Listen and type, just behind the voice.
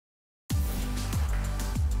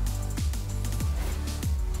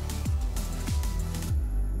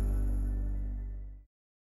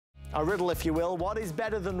A riddle, if you will. What is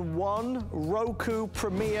better than one Roku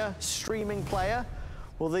Premier streaming player?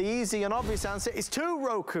 Well, the easy and obvious answer is two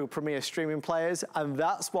Roku Premier streaming players, and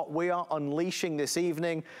that's what we are unleashing this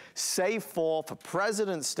evening. Save for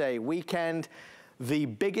President's Day weekend. The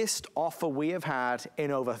biggest offer we have had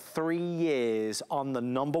in over 3 years on the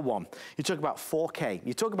number one. You talk about 4K.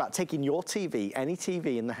 You talk about taking your TV, any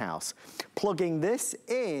TV in the house, plugging this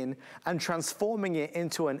in and transforming it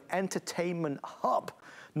into an entertainment hub.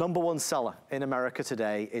 Number one seller in America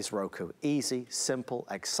today is Roku. Easy, simple,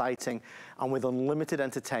 exciting, and with unlimited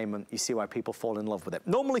entertainment, you see why people fall in love with it.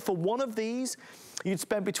 Normally for one of these, you'd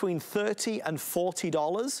spend between $30 and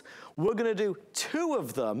 $40. We're gonna do two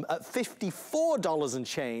of them at $54 and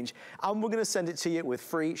change, and we're gonna send it to you with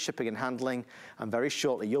free shipping and handling. And very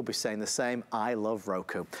shortly, you'll be saying the same, I love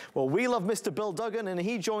Roku. Well, we love Mr. Bill Duggan, and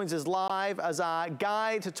he joins us live as our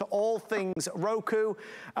guide to all things Roku.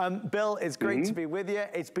 Bill, it's great to be with you.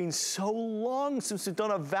 It's been so long since we've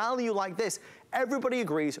done a value like this. Everybody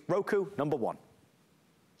agrees, Roku, number one.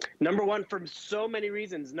 Number one for so many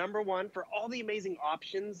reasons. Number one for all the amazing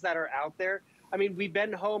options that are out there. I mean, we've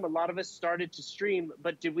been home, a lot of us started to stream,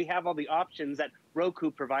 but did we have all the options that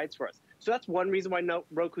Roku provides for us? So that's one reason why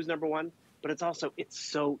Roku's number one, but it's also, it's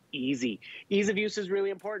so easy. Ease of use is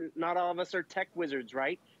really important. Not all of us are tech wizards,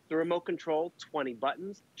 right? The remote control, 20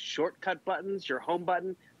 buttons, shortcut buttons, your home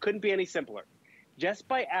button, couldn't be any simpler. Just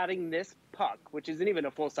by adding this puck, which isn't even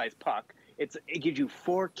a full-size puck, it gives you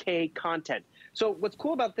 4K content. So what's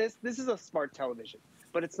cool about this is a smart television,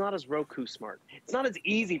 but it's not as Roku smart. It's not as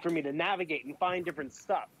easy for me to navigate and find different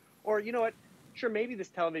stuff. Or you know what, sure, maybe this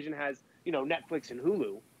television has, you know, Netflix and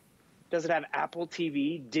Hulu. Does it have Apple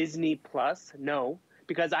TV, Disney Plus? No,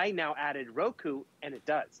 because I now added Roku and it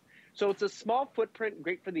does. So it's a small footprint,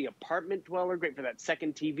 great for the apartment dweller, great for that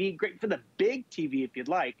second TV, great for the big TV if you'd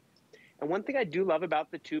like. And one thing I do love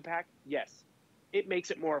about the 2-pack, yes, it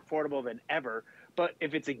makes it more affordable than ever. But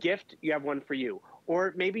if it's a gift, you have one for you.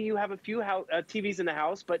 Or maybe you have a few TVs in the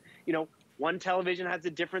house, but you know, one television has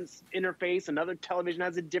a different interface, another television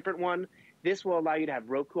has a different one. This will allow you to have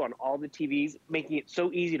Roku on all the TVs, making it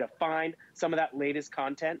so easy to find some of that latest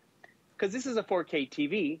content. Because this is a 4K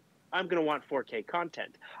TV, I'm going to want 4K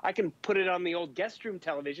content. I can put it on the old guest room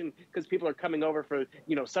television because people are coming over for,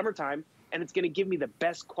 you know, summertime, and it's going to give me the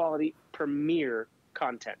best quality premier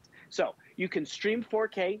content. So you can stream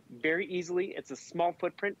 4K very easily. It's a small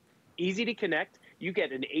footprint, easy to connect. You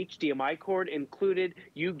get an HDMI cord included.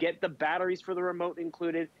 You get the batteries for the remote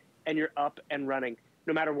included, and you're up and running.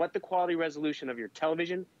 No matter what the quality resolution of your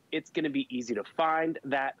television, it's going to be easy to find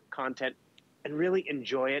that content and really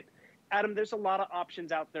enjoy it. Adam, there's a lot of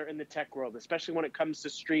options out there in the tech world, especially when it comes to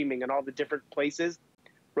streaming and all the different places.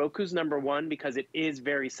 Roku's number one because it is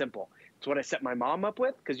very simple. It's what I set my mom up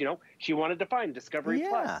with because, you know, she wanted to find Discovery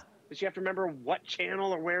Plus. But you have to remember what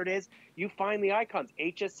channel or where it is. You find the icons,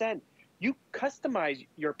 HSN. You customize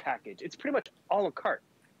your package. It's pretty much a la carte.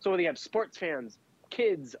 So whether you have sports fans,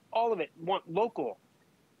 kids, all of it, want local.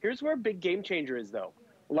 Here's where a big game changer is, though.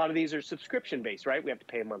 A lot of these are subscription-based, right? We have to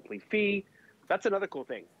pay a monthly fee. That's another cool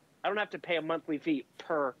thing. I don't have to pay a monthly fee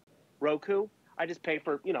per Roku. I just pay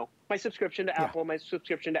for, you know, my subscription to Apple, my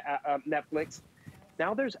subscription to Netflix.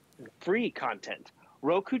 Now there's free content.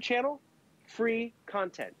 Roku channel, free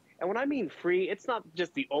content. And when I mean free, it's not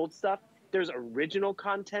just the old stuff. There's original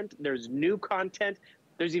content. There's new content.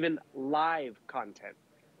 There's even live content.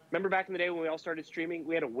 Remember back in the day when we all started streaming,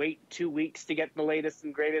 we had to wait 2 weeks to get the latest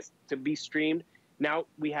and greatest to be streamed. Now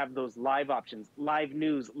we have those live options, live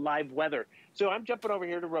news, live weather. So I'm jumping over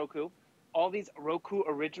here to Roku. All these Roku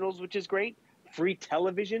originals, which is great. Free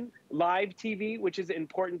television, live TV, which is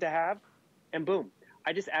important to have. And boom,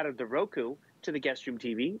 I just added the Roku to the guest room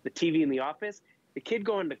TV, the TV in the office. The kid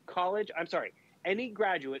going to college, I'm sorry, any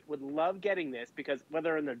graduate would love getting this because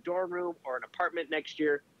whether in their dorm room or an apartment next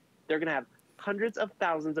year, they're going to have hundreds of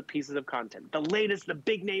thousands of pieces of content. The latest, the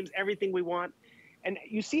big names, everything we want. And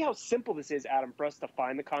you see how simple this is, Adam, for us to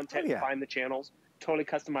find the content, find the channels, totally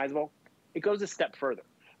customizable. It goes a step further.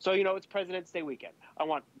 So, you know, it's President's Day weekend. I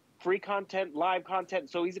want free content, live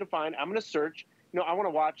content, so easy to find. I'm going to search. You know, I want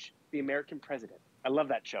to watch The American President. I love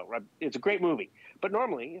that show. It's a great movie. But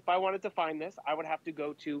normally, if I wanted to find this, I would have to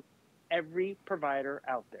go to every provider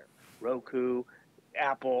out there. Roku,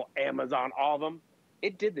 Apple, Amazon, all of them.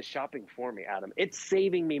 It did the shopping for me, Adam. It's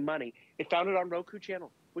saving me money. It found it on Roku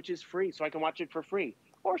channel, which is free, so I can watch it for free.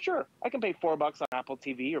 Or sure, I can pay $4 on Apple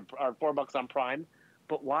TV or $4 on Prime.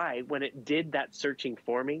 But why? When it did that searching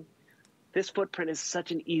for me, this footprint is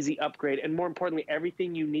such an easy upgrade. And more importantly,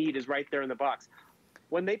 everything you need is right there in the box.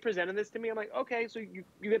 When they presented this to me, I'm like, okay, so you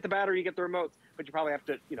get the battery, you get the remotes, but you probably have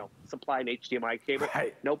to, you know, supply an HDMI cable.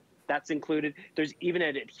 Nope. That's included. There's even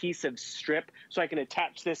an adhesive strip, so I can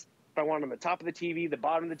attach this if I want on the top of the TV, the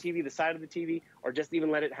bottom of the TV, the side of the TV, or just even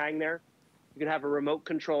let it hang there. You can have a remote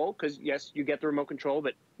control, because yes, you get the remote control,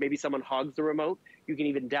 but maybe someone hogs the remote. You can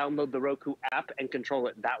even download the Roku app and control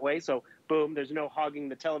it that way. So boom, there's no hogging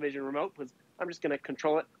the television remote, because I'm just going to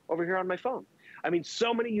control it over here on my phone. I mean,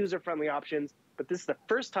 so many user-friendly options, but this is the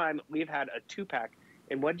first time we've had a 2-pack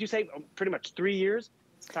in, what did you say, pretty much 3 years?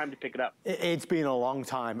 It's time to pick it up. It's been a long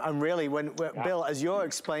time. And really, Bill, as you're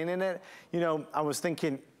explaining it, you know, I was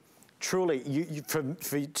thinking, truly,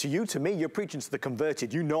 to me, you're preaching to the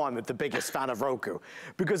converted. You know I'm the biggest fan of Roku.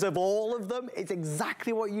 Because of all of them, it's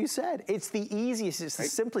exactly what you said. It's the easiest, it's the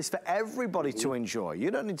simplest for everybody to enjoy.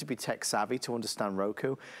 You don't need to be tech savvy to understand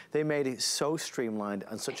Roku. They made it so streamlined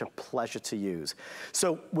and such a pleasure to use.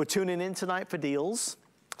 So we're tuning in tonight for deals,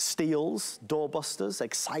 steals, doorbusters,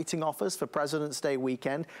 exciting offers for President's Day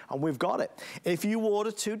weekend, and we've got it. If you order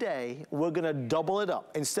today, we're gonna double it up.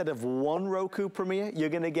 Instead of 1 Roku Premier, you're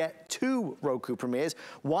gonna get 2 Roku Premiers.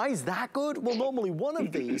 Why is that good? Well, normally one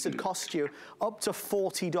of these would cost you up to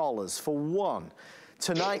 $40 for one.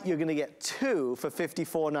 Tonight, you're gonna get 2 for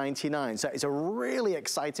 $54.99. So it's a really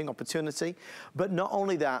exciting opportunity. But not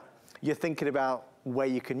only that, you're thinking about where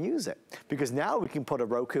you can use it. Because now we can put a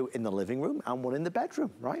Roku in the living room and one in the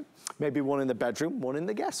bedroom, right? Maybe one in the bedroom, one in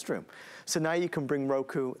the guest room. So now you can bring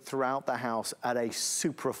Roku throughout the house at a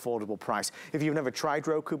super affordable price. If you've never tried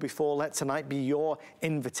Roku before, let tonight be your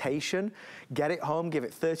invitation. Get it home, give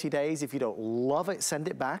it 30 days. If you don't love it, send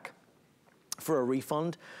it back for a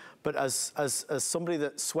refund. But as somebody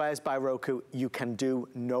that swears by Roku, you can do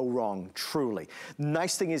no wrong, truly.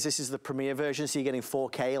 Nice thing is this is the Premier version, so you're getting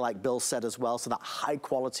 4K, like Bill said as well, so that high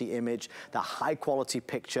quality image, the high quality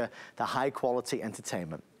picture, the high quality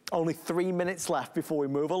entertainment. Only 3 minutes left before we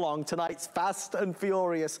move along. Tonight's Fast and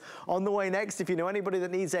Furious. On the way next, if you know anybody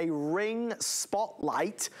that needs a Ring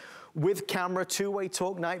Spotlight with camera, 2-way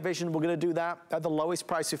talk, night vision, we're gonna do that at the lowest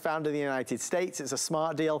price we found in the United States. It's a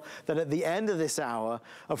smart deal. Then at the end of this hour,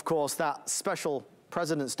 of course, that special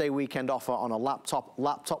President's Day weekend offer on a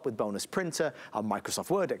laptop with bonus printer, a Microsoft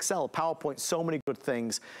Word, Excel, PowerPoint, so many good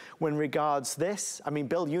things. When regards this, I mean,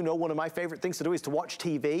 Bill, you know one of my favorite things to do is to watch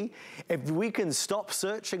TV. If we can stop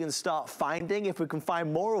searching and start finding, if we can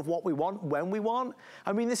find more of what we want when we want,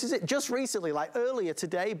 I mean, this is it. Just recently, like earlier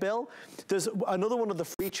today, Bill, there's another one of the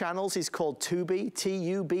free channels is called Tubi,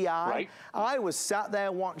 T-U-B-I. Right. I was sat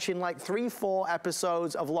there watching like 3-4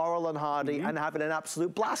 episodes of Laurel and Hardy and having an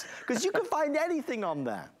absolute blast, because you can find anything on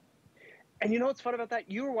there. And you know what's fun about that?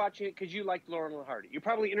 You were watching it because you liked Laurel and Hardy. You're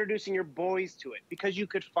probably introducing your boys to it because you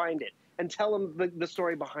could find it and tell them the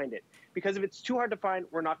story behind it. Because if it's too hard to find,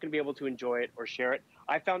 we're not going to be able to enjoy it or share it.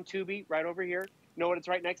 I found Tubi right over here. You know what it's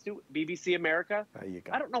right next to? BBC America. There you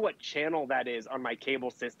go. I don't know what channel that is on my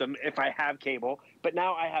cable system, if I have cable, but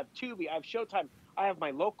now I have Tubi, I have Showtime, I have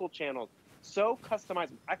my local channels. So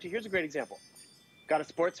customized. Actually, here's a great example. Got a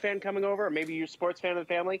sports fan coming over, or maybe you're a sports fan of the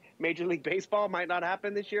family. Major League Baseball might not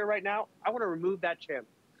happen this year right now. I want to remove that channel.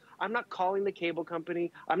 I'm not calling the cable company.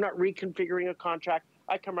 I'm not reconfiguring a contract.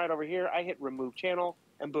 I come right over here. I hit remove channel,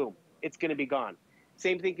 and boom, it's going to be gone.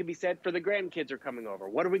 Same thing can be said for the grandkids are coming over.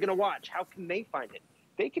 What are we going to watch? How can they find it?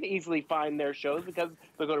 They can easily find their shows because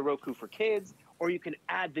they'll go to Roku for Kids, or you can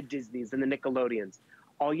add the Disneys and the Nickelodeons.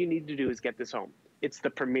 All you need to do is get this home. It's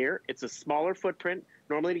the Premier. It's a smaller footprint.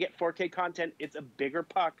 Normally to get 4K content, it's a bigger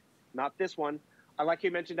puck, not this one. I like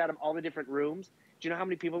you mentioned, Adam, all the different rooms. Do you know how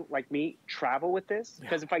many people like me travel with this?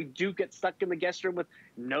 Because if I do get stuck in the guest room with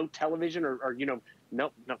no television or you know,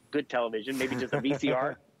 no good television, maybe just a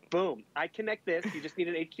VCR, boom, I connect this. You just need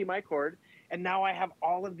an HDMI cord. And now I have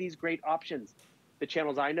all of these great options. The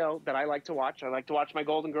channels I know that I like to watch. I like to watch my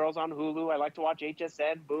Golden Girls on Hulu. I like to watch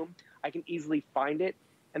HSN, boom. I can easily find it.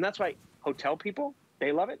 And that's why hotel people,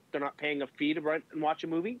 they love it. They're not paying a fee to rent and watch a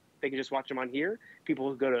movie. They can just watch them on here. People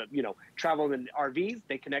who go to, you know, travel in RVs,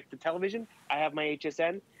 they connect to television. I have my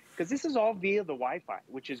HSN because this is all via the Wi-Fi,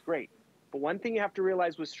 which is great. But one thing you have to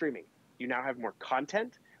realize with streaming, you now have more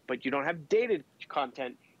content, but you don't have dated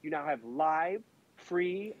content. You now have live,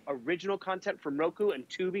 free, original content from Roku and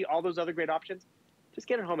Tubi, all those other great options. Just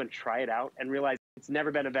get it home and try it out and realize it's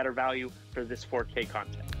never been a better value for this 4K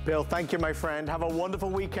content. Bill, thank you, my friend. Have a wonderful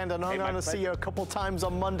weekend. And I'm going to see you a couple times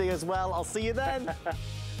on Monday as well. I'll see you then.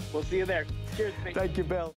 We'll see you there. Cheers. Thank you,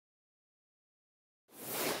 Bill.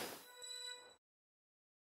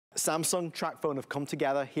 Samsung TracFone have come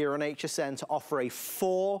together here on HSN to offer a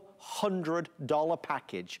 $400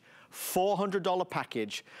 package $400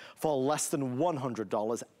 package for less than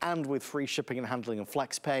 $100 and with free shipping and handling and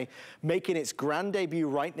flex pay. Making its grand debut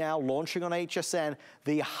right now, launching on HSN,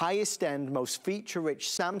 the highest end, most feature-rich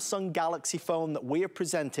Samsung Galaxy phone that we have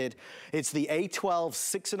presented. It's the A12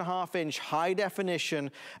 6.5-inch high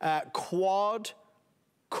definition quad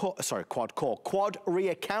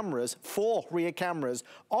rear cameras, 4 rear cameras,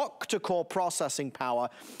 octa-core processing power.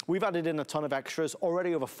 We've added in a ton of extras.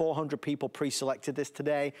 Already over 400 people pre-selected this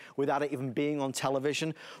today without it even being on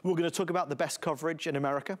television. We're gonna talk about the best coverage in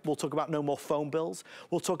America. We'll talk about no more phone bills.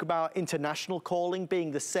 We'll talk about international calling being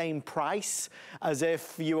the same price as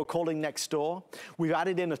if you were calling next door. We've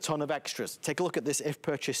added in a ton of extras. Take a look at this if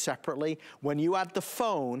purchased separately. When you add the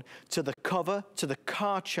phone to the cover, to the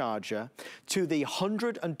car charger, to the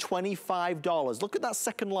 $125. Look at that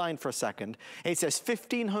second line for a second. It says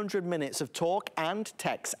 1,500 minutes of talk and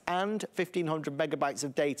text and 1,500 megabytes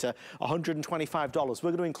of data, $125.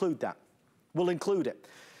 We're going to include that. We'll include it.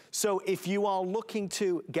 So if you are looking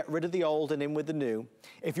to get rid of the old and in with the new,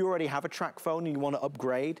 if you already have a track phone and you want to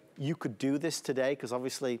upgrade, you could do this today, because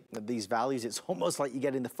obviously at these values, it's almost like you're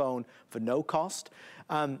getting the phone for no cost.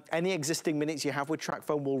 Any existing minutes you have with track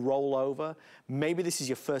phone will roll over. Maybe this is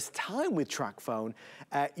your first time with track phone.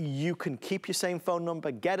 You can keep your same phone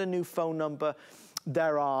number, get a new phone number.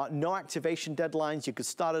 There are no activation deadlines. You could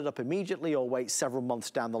start it up immediately or wait several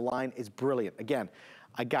months down the line. It's brilliant. Again,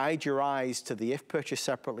 I guide your eyes to the if purchased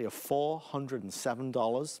separately of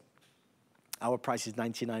 $407. Our price is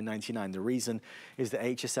 $99.99. The reason is that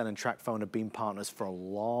HSN and TracFone have been partners for a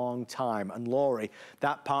long time. And Lori,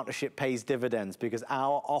 that partnership pays dividends because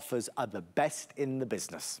our offers are the best in the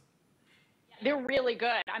business. They're really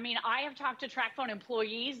good. I mean, I have talked to TracFone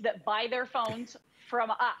employees that buy their phones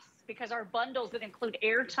from us, because our bundles that include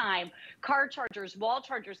airtime, car chargers, wall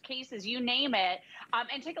chargers, cases, you name it.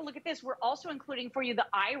 And take a look at this. We're also including for you the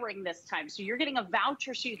iRing this time. So you're getting a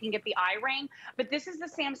voucher so you can get the iRing. But this is the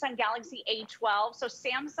Samsung Galaxy A12. So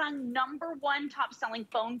Samsung, #1 top selling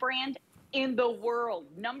phone brand in the world,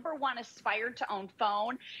 #1 aspired to own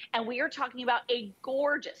phone. And we are talking about a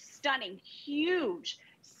gorgeous, stunning, huge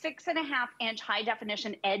 6.5-inch high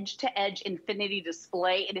definition edge-to-edge infinity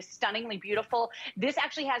display. It is stunningly beautiful. This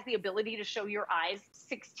actually has the ability to show your eyes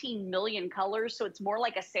 16 million colors, so it's more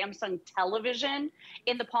like a Samsung television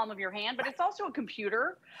in the palm of your hand, but it's also a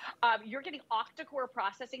computer. You're getting octa-core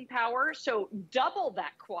processing power, so double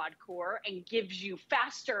that quad core, and gives you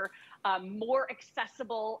faster, more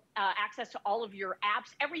accessible access to all of your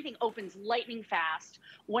apps. Everything opens lightning fast.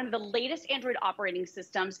 One of the latest Android operating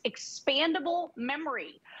systems, expandable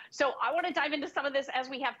memory. So I want to dive into some of this as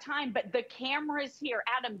we have time, but the cameras here,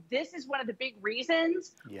 Adam, this is one of the big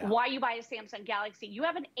reasons why you buy a Samsung Galaxy. You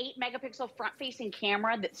have an 8-megapixel front-facing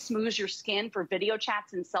camera that smooths your skin for video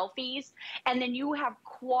chats and selfies. And then you have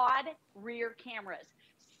quad rear cameras,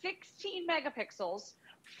 16 megapixels,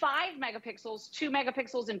 5 megapixels, 2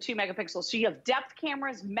 megapixels, and 2 megapixels. So you have depth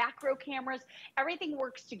cameras, macro cameras, everything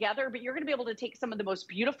works together, but you're gonna be able to take some of the most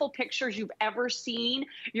beautiful pictures you've ever seen.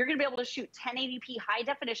 You're gonna be able to shoot 1080p high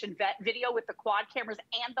definition video with the quad cameras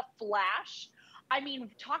and the flash. I mean,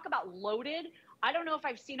 talk about loaded. I don't know if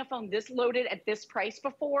I've seen a phone this loaded at this price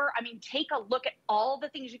before. I mean, take a look at all the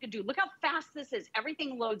things you can do. Look how fast this is.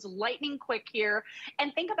 Everything loads lightning quick here.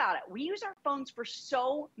 And think about it. We use our phones for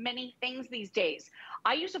so many things these days.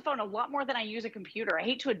 I use a phone a lot more than I use a computer. I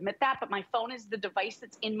hate to admit that, but my phone is the device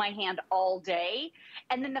that's in my hand all day.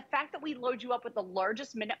 And then the fact that we load you up with the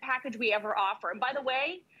largest minute package we ever offer. And by the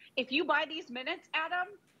way, if you buy these minutes, Adam,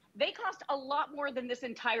 they cost a lot more than this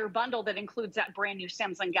entire bundle that includes that brand new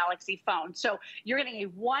Samsung Galaxy phone. So you're getting a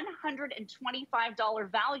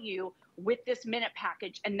 $125 value with this minute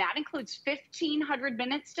package, and that includes 1,500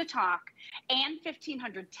 minutes to talk and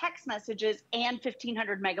 1,500 text messages and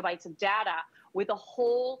 1,500 megabytes of data with a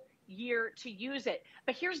whole year to use it.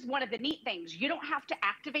 But here's one of the neat things. You don't have to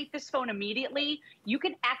activate this phone immediately. You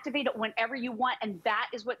can activate it whenever you want, and that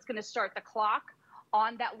is what's going to start the clock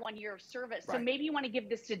on that 1 year of service. Right. So maybe you want to give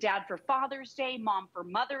this to dad for Father's Day, mom for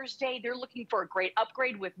Mother's Day. They're looking for a great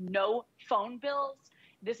upgrade with no phone bills.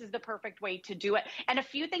 This is the perfect way to do it. And a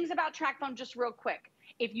few things about TracFone just real quick.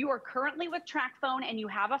 If you are currently with TracFone and you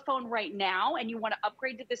have a phone right now and you want to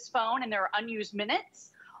upgrade to this phone and there are unused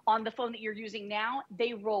minutes on the phone that you're using now,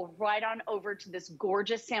 they roll right on over to this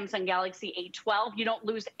gorgeous Samsung Galaxy A12. You don't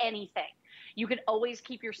lose anything. You can always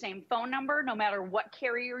keep your same phone number no matter what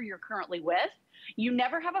carrier you're currently with. You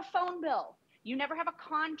never have a phone bill. You never have a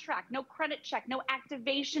contract, no credit check, no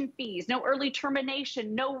activation fees, no early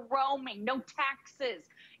termination, no roaming, no taxes.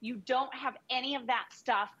 You don't have any of that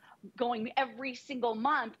stuff going every single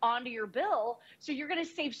month onto your bill. So you're going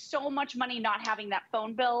to save so much money not having that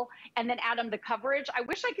phone bill. And then Adam, the coverage, I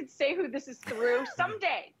wish I could say who this is through.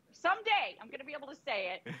 Someday I'm going to be able to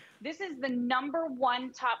say it. This is the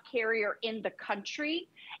 #1 top carrier in the country,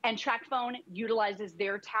 and TracFone utilizes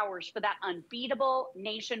their towers for that unbeatable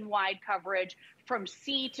nationwide coverage from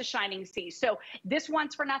sea to shining sea. So this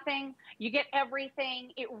once for nothing, you get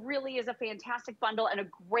everything. It really is a fantastic bundle and a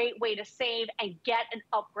great way to save and get an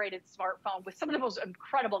upgraded smartphone with some of the most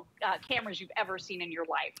incredible cameras you've ever seen in your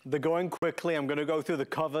life. They're going quickly. I'm going to go through the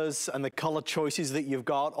covers and the color choices that you've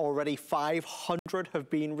got. Already 500 have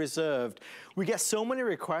been reserved. We get so many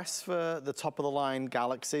requests for the top of the line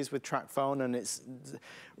Galaxies with TracFone, and it's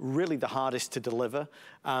really the hardest to deliver,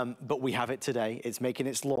 but we have it today. It's making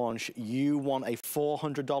its launch. You want a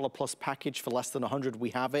 $400 plus package for less than 100, we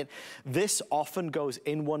have it. This often goes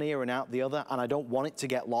in one ear and out the other, and I don't want it to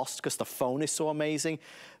get lost because the phone is so amazing.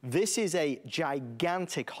 This is a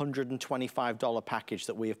gigantic $125 package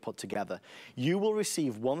that we have put together. You will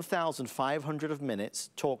receive 1,500 of minutes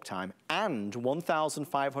talk time and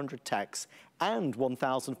 1,500 texts and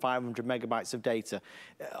 1,500 megabytes of data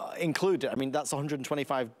included. I mean, that's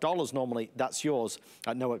 $125 normally. That's yours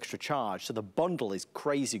at no extra charge. So the bundle is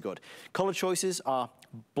crazy good. Color choices are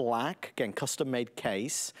black, again, custom-made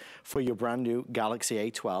case for your brand new Galaxy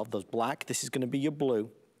A12. There's black. This is going to be your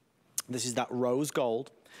blue. This is that rose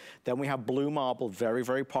gold. Then we have blue marble, very,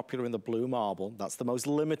 very popular in the blue marble. That's the most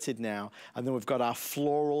limited now. And then we've got our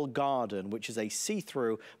floral garden, which is a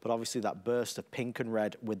see-through, but obviously that burst of pink and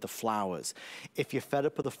red with the flowers. If you're fed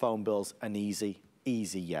up with the phone bills, an easy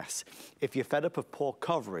yes. If you're fed up of poor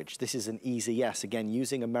coverage, this is an easy yes. Again,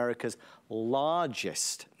 using America's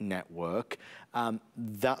largest network,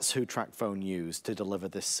 that's who TracFone used to deliver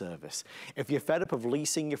this service. If you're fed up of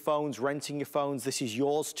leasing your phones, renting your phones, this is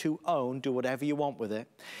yours to own. Do whatever you want with it.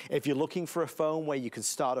 If you're looking for a phone where you can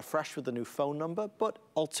start afresh with a new phone number, but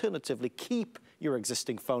alternatively keep your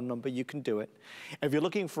existing phone number, you can do it. If you're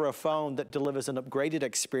looking for a phone that delivers an upgraded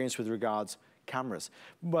experience with regards cameras,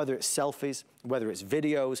 whether it's selfies, whether it's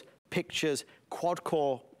videos, pictures,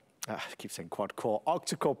 quad-core, I keep saying quad-core,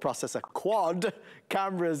 octa-core processor, quad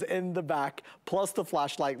cameras in the back, plus the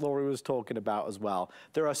flashlight Lori was talking about as well.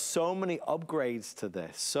 There are so many upgrades to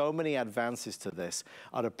this, so many advances to this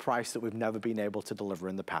at a price that we've never been able to deliver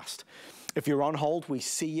in the past. If you're on hold, we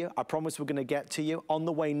see you. I promise we're going to get to you. On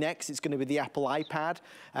the way next, it's going to be the Apple iPad,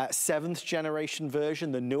 7th generation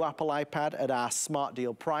version, the new Apple iPad at our smart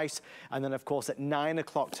deal price. And then, of course, at 9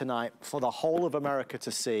 o'clock tonight, for the whole of America to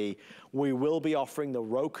see, we will be offering the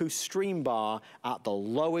Roku Stream Bar at the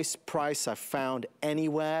lowest price I've found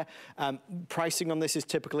anywhere. Pricing on this is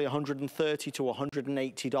typically $130 to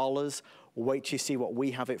 $180. Wait till you see what we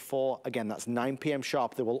have it for. Again, that's 9 p.m.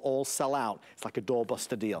 sharp. They will all sell out. It's like a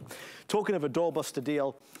doorbuster deal. Talking of a doorbuster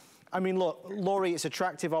deal, I mean, look, Lori, it's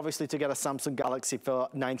attractive, obviously, to get a Samsung Galaxy for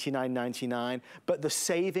 $99.99, but the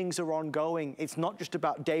savings are ongoing. It's not just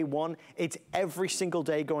about day one. It's every single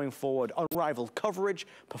day going forward. Unrivaled coverage,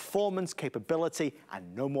 performance, capability,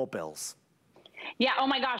 and no more bills. Yeah, oh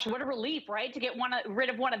my gosh, what a relief, right? To get rid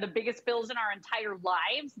of one of the biggest bills in our entire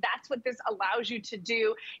lives. That's what this allows you to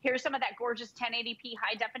do. Here's some of that gorgeous 1080p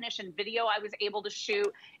high definition video I was able to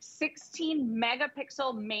shoot. 16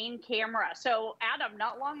 megapixel main camera. So Adam,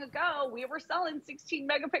 not long ago, we were selling 16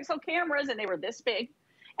 megapixel cameras and they were this big.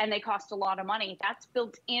 And they cost a lot of money. That's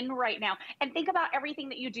built in right now. And think about everything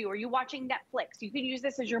that you do. Are you watching Netflix? You can use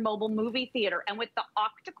this as your mobile movie theater. And with the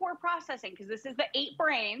octa-core processing, because this is the 8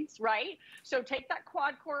 brains, right? So take that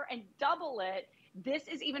quad core and double it. This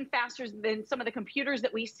is even faster than some of the computers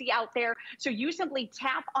that we see out there. So you simply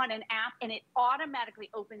tap on an app and it automatically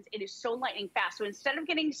opens. It is so lightning fast. So instead of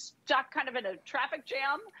getting stuck kind of in a traffic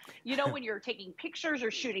jam, you know, when you're taking pictures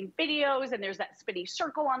or shooting videos and there's that spinny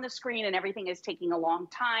circle on the screen and everything is taking a long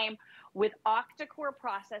time, with octa-core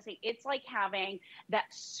processing, it's like having that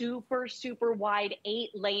super, super wide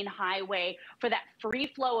 8-lane highway for that free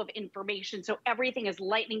flow of information. So everything is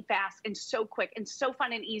lightning fast and so quick and so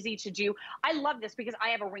fun and easy to do. I love this because I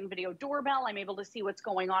have a Ring Video doorbell. I'm able to see what's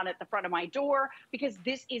going on at the front of my door because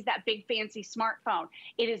this is that big fancy smartphone.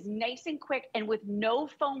 It is nice and quick, and with no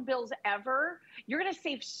phone bills ever, you're going to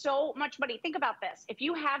save so much money. Think about this. If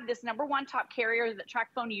you have this #1 top carrier that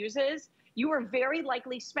TracFone uses, you are very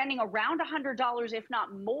likely spending around $100, if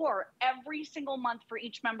not more, every single month for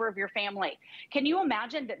each member of your family. Can you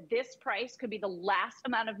imagine that this price could be the last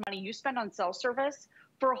amount of money you spend on cell service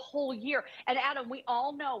for a whole year? And Adam, we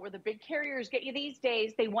all know where the big carriers get you these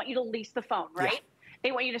days. They want you to lease the phone, right? Yeah.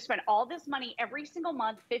 They want you to spend all this money every single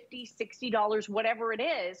month, $50, $60, whatever it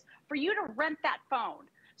is, for you to rent that phone.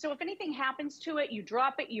 So if anything happens to it, you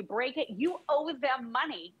drop it, you break it, you owe them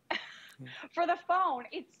money for the phone.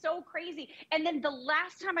 It's so crazy. And then the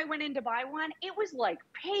last time I went in to buy one, it was like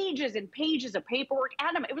pages and pages of paperwork.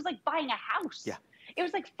 Adam, it was like buying a house. Yeah. It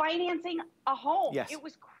was like financing a home. Yes. It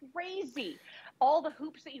was crazy. All the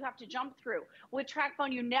hoops that you have to jump through. With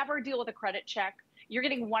TracFone, you never deal with a credit check. You're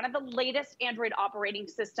getting one of the latest Android operating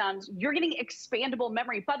systems. You're getting expandable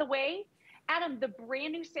memory. By the way, Adam, the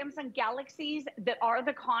brand new Samsung Galaxies that are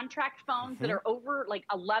the contract phones that are over like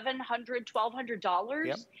 $1,100, $1,200,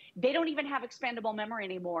 Yep. they don't even have expandable memory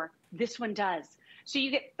anymore. This one does. So you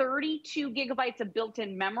get 32 gigabytes of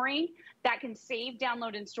built-in memory that can save,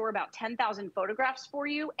 download, and store about 10,000 photographs for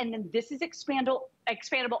you. And then this is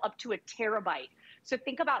expandable up to a terabyte. So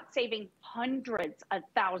think about saving hundreds of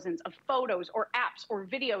thousands of photos or apps or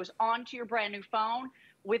videos onto your brand new phone.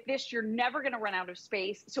 With this, you're never going to run out of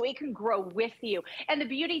space, so it can grow with you. And the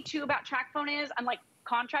beauty, too, about TracFone is, unlike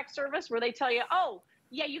contract service, where they tell you, oh,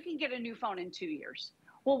 yeah, you can get a new phone in 2 years.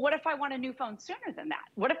 Well, what if I want a new phone sooner than that?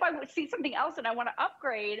 What if I see something else and I want to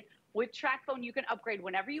upgrade? With TracFone, you can upgrade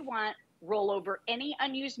whenever you want, roll over any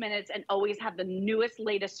unused minutes, and always have the newest,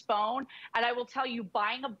 latest phone. And I will tell you,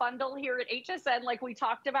 buying a bundle here at HSN, like we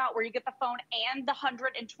talked about, where you get the phone and the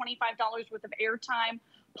 $125 worth of airtime,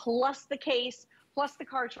 plus the case, plus the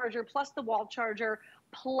car charger, plus the wall charger,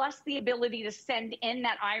 plus the ability to send in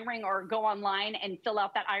that iRing or go online and fill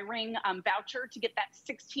out that iRing voucher to get that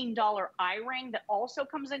 $16 iRing that also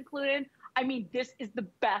comes included. I mean, this is the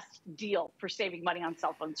best deal for saving money on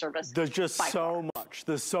cell phone service. There's just so much.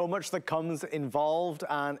 There's so much that comes involved,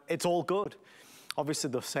 and it's all good. Obviously,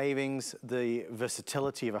 the savings, the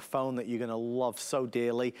versatility of a phone that you're going to love so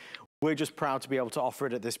dearly. We're just proud to be able to offer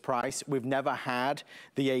it at this price. We've never had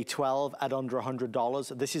the A12 at under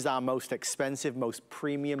 $100. This is our most expensive, most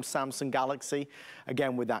premium Samsung Galaxy.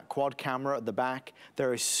 Again, with that quad camera at the back.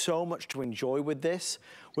 There is so much to enjoy with this.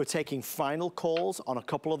 We're taking final calls on a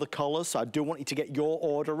couple of the colors, so I do want you to get your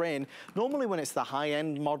order in. Normally when it's the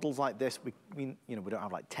high-end models like this, we don't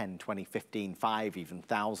have like 10, 20, 15, 5, even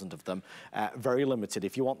 1,000 of them. Very limited.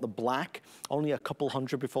 If you want the black, only a couple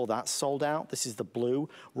hundred before that's sold out. This is the blue,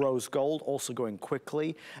 rose gold, also going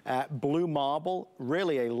quickly. Blue marble,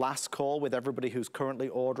 really a last call with everybody who's currently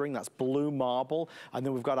ordering. That's blue marble. And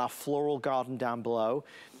then we've got our floral garden down below.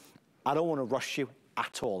 I don't want to rush you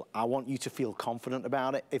at all. I want you to feel confident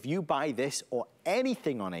about it. If you buy this or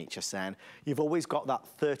anything on HSN, you've always got that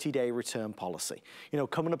 30-day return policy. You know,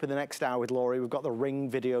 coming up in the next hour with Laurie, we've got the Ring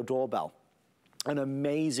video doorbell. An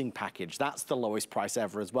amazing package. That's the lowest price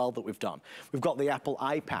ever as well that we've done. We've got the Apple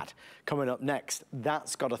iPad coming up next.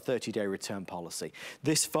 That's got a 30-day return policy.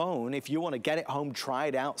 This phone, if you want to get it home, try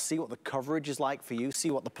it out, see what the coverage is like for you, see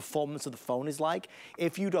what the performance of the phone is like.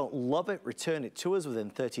 If you don't love it, return it to us within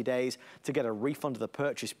 30 days to get a refund of the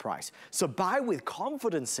purchase price. So buy with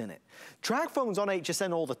confidence in it. TracFone's on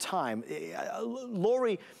HSN all the time.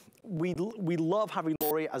 Laurie, we love having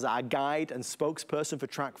Laurie as our guide and spokesperson for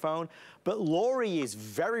TracFone, but Laurie is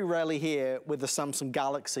very rarely here with the Samsung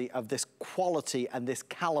Galaxy of this quality and this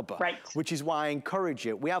caliber, right, which is why I encourage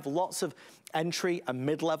you. We have lots of entry and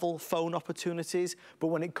mid-level phone opportunities, but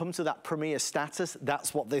when it comes to that premier status,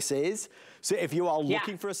 that's what this is. So if you are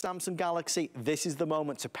looking for a Samsung Galaxy, this is the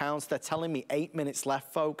moment to pounce. They're telling me 8 minutes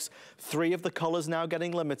left, folks. 3 of the colors now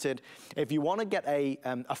getting limited. If you want to get a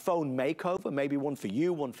phone makeover, maybe one for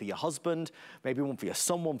you, one for your husband, maybe one for your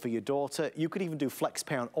son, one for your daughter, you could even do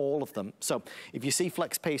FlexPay on all of them. So if you see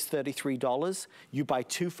FlexPay is $33, you buy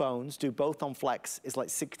 2 phones, do both on Flex, is like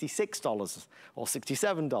 $66 or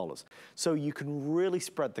 $67. So you can really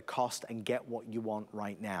spread the cost and get what you want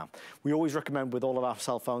right now. We always recommend with all of our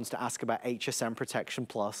cell phones to ask about HSN Protection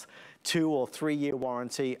Plus, 2 or 3 year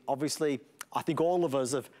warranty. Obviously, I think all of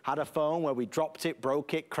us have had a phone where we dropped it,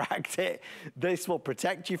 broke it, cracked it. This will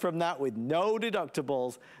protect you from that with no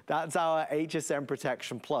deductibles. That's our HSN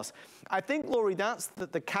Protection Plus. I think, Laurie, that's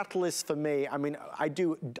the catalyst for me. I mean, I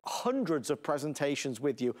do hundreds of presentations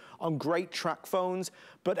with you on great track phones,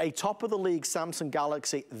 but a top-of-the-league Samsung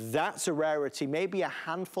Galaxy, that's a rarity, maybe a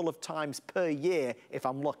handful of times per year if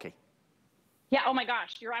I'm lucky. Yeah, oh my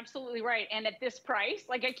gosh, you're absolutely right. And at this price,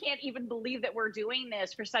 like I can't even believe that we're doing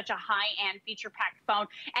this for such a high-end feature-packed phone.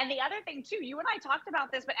 And the other thing too, you and I talked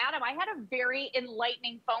about this, but Adam, I had a very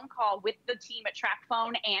enlightening phone call with the team at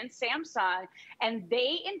TracFone and Samsung, and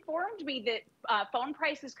they informed me that phone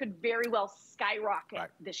prices could very well skyrocket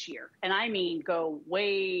this year. And I mean, go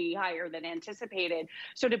way higher than anticipated.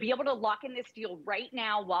 So to be able to lock in this deal right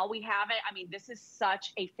now while we have it, I mean, this is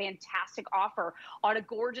such a fantastic offer on a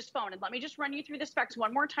gorgeous phone. And let me just run you you through the specs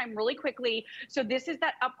one more time really quickly. So this is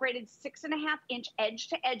that upgraded 6.5-inch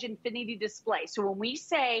edge-to-edge infinity display. So when we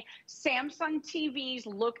say Samsung TVs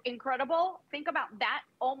look incredible, think about that,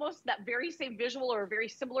 almost that very same visual or a very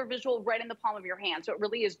similar visual right in the palm of your hand. So it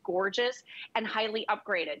really is gorgeous and highly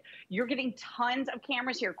upgraded. You're getting tons of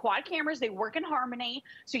cameras here. Quad cameras, they work in harmony,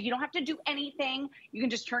 so you don't have to do anything. You can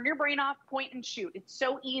just turn your brain off, point and shoot. It's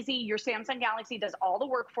so easy. Your Samsung Galaxy does all the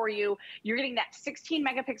work for you. You're getting that 16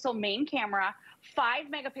 megapixel main camera, 5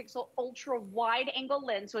 megapixel ultra wide angle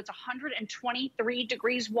lens. So it's 123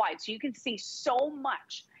 degrees wide. So you can see so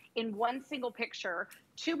much in one single picture.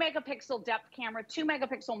 2 megapixel depth camera, 2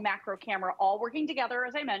 megapixel macro camera, all working together,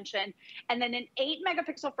 as I mentioned. And then an 8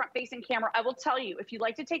 megapixel front facing camera. I will tell you, if you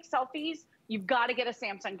like to take selfies, you've got to get a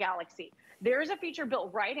Samsung Galaxy. There's a feature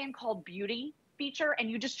built right in called Beauty feature,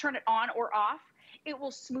 and you just turn it on or off. It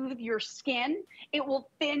will smooth your skin. It will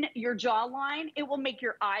thin your jawline. It will make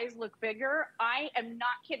your eyes look bigger. I am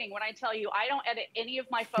not kidding when I tell you I don't edit any of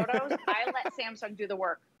my photos. I let Samsung do the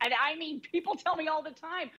work. And I mean, people tell me all the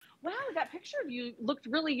time, wow, that picture of you looked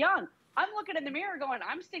really young. I'm looking in the mirror going,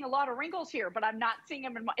 I'm seeing a lot of wrinkles here, but I'm not seeing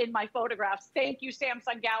them in my photographs. Thank you,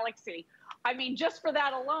 Samsung Galaxy. I mean, just for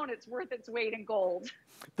that alone, it's worth its weight in gold.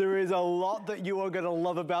 There is a lot that you are going to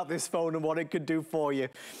love about this phone and what it could do for you.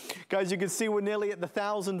 Guys, you can see we're nearly at the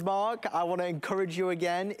 1,000 mark. I want to encourage you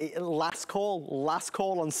again. Last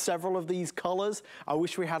call on several of these colors. I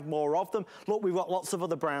wish we had more of them. Look, we've got lots of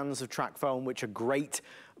other brands of track phone which are great,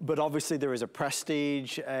 but obviously there is a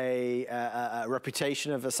prestige, a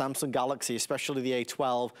reputation of a Samsung Galaxy, especially the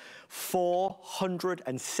A12.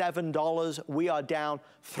 $407. We are down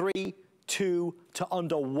 3, 2 to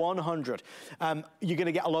under 100. You're going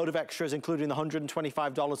to get a load of extras, including the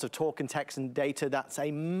 $125 of talk and text and data. That's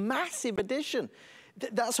a massive addition.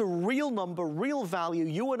 That's a real number, real value.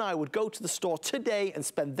 You and I would go to the store today and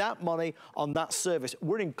spend that money on that service.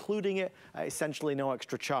 We're including it at essentially no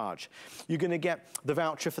extra charge. You're going to get the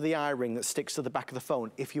voucher for the iRing that sticks to the back of the phone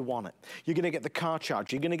if you want it. You're going to get the car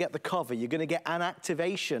charge. You're going to get the cover. You're going to get an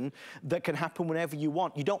activation that can happen whenever you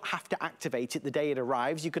want. You don't have to activate it the day it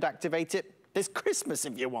arrives. You could activate it this Christmas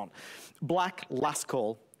if you want. Black, last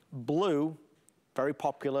call. Blue, very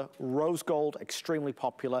popular. Rose gold, extremely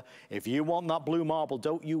popular. If you want that blue marble,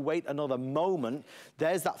 don't you wait another moment.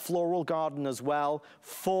 There's that floral garden as well.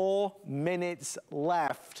 4 minutes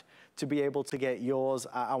left to be able to get yours.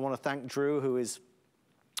 I want to thank Drew, who is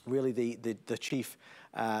really the chief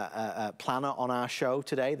planner on our show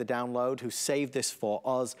today, the download, who saved this for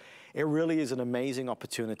us. It really is an amazing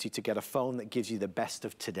opportunity to get a phone that gives you the best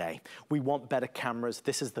of today. We want better cameras.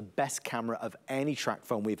 This is the best camera of any track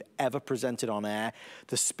phone we've ever presented on air.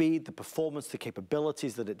 The speed, the performance, the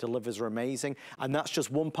capabilities that it delivers are amazing. And that's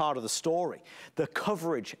just one part of the story. The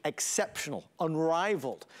coverage, exceptional,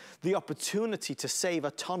 unrivaled. The opportunity to save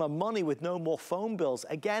a ton of money with no more phone bills.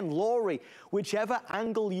 Again, Lori, whichever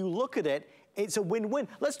angle you look at it, it's a win-win.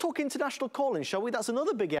 Let's talk international calling, shall we? That's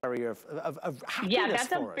another big area of happiness. Yeah,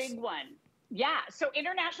 that's a big one. Yeah, so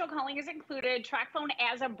international calling is included. TracFone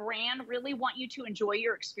as a brand really want you to enjoy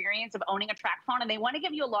your experience of owning a TracFone, and they want to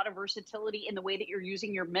give you a lot of versatility in the way that you're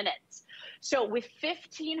using your minutes. So with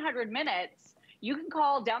 1,500 minutes, you can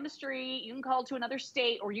call down the street, you can call to another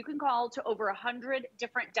state, or you can call to over 100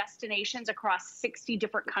 different destinations across 60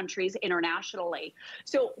 different countries internationally.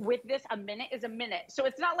 So with this, a minute is a minute. So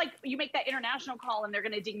it's not like you make that international call and they're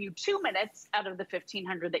going to ding you 2 minutes out of the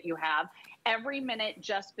 1,500 that you have. Every minute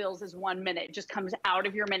just bills as 1 minute. It just comes out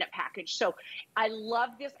of your minute package. So I love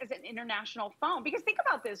this as an international phone, because think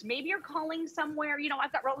about this. Maybe you're calling somewhere, you know,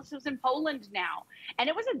 I've got relatives in Poland now, and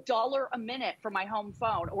it was $1 a minute for my home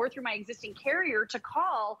phone or through my existing carrier to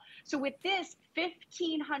call. So with this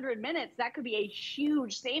 1,500 minutes, that could be a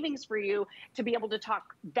huge savings for you to be able to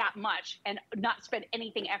talk that much and not spend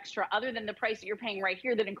anything extra other than the price that you're paying right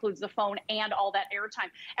here that includes the phone and all that airtime.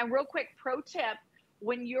 And real quick pro tip,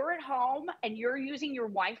 when you're at home and you're using your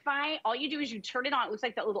Wi-Fi, all you do is you turn it on. It looks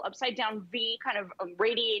like that little upside down V kind of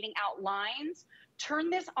radiating out lines. Turn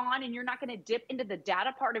this on and you're not going to dip into the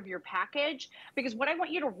data part of your package, because what I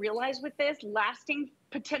want you to realize with this, lasting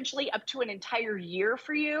potentially up to an entire year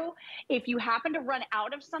for you, if you happen to run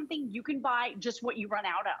out of something, you can buy just what you run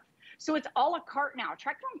out of. So it's a la carte now.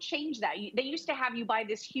 TracFone changed that. They used to have you buy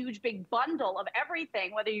this huge big bundle of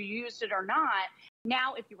everything, whether you used it or not.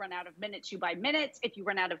 Now, if you run out of minutes, you buy minutes. If you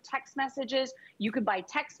run out of text messages, you can buy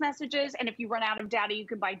text messages. And if you run out of data, you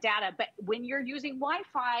can buy data. But when you're using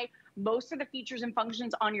Wi-Fi, most of the features and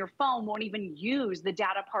functions on your phone won't even use the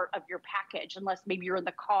data part of your package, unless maybe you're in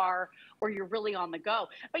the car or you're really on the go.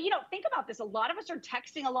 But, you know, think about this. A lot of us are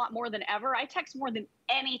texting a lot more than ever. I text more than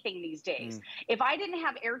anything these days. If I didn't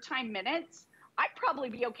have airtime minutes, I'd probably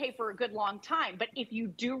be okay for a good long time. But if you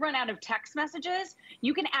do run out of text messages,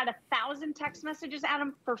 you can add 1,000 text messages,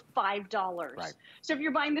 Adam, for $5. Right. So if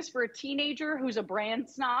you're buying this for a teenager who's a brand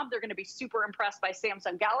snob, they're going to be super impressed by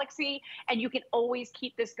Samsung Galaxy. And you can always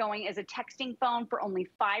keep this going as a texting phone for only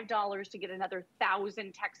 $5 to get another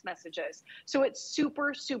 1,000 text messages. So it's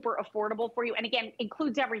super, super affordable for you. And again,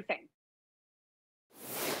 includes everything.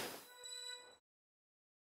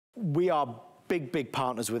 We are big, big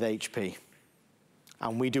partners with HP.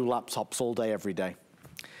 And we do laptops all day, every day.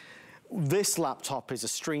 This laptop is a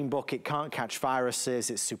StreamBook. It can't catch viruses.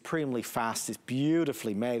 It's supremely fast. It's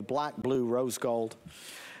beautifully made, black, blue, rose gold.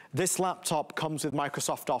 This laptop comes with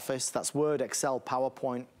Microsoft Office. That's Word, Excel,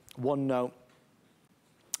 PowerPoint, OneNote.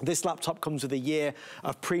 This laptop comes with a year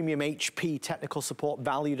of premium HP technical support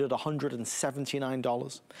valued at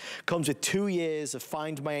 $179. Comes with 2 years of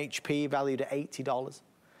Find My HP valued at $80.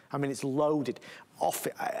 I mean, it's loaded.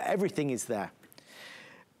 Everything is there.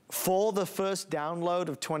 For the first download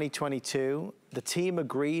of 2022, the team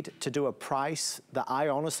agreed to do a price that I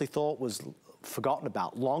honestly thought was forgotten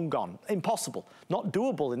about, long gone, impossible, not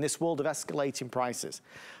doable in this world of escalating prices.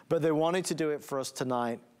 But they wanted to do it for us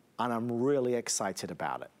tonight, and I'm really excited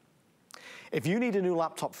about it. If you need a new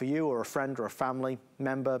laptop for you or a friend or a family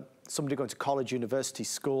member, somebody going to college, university,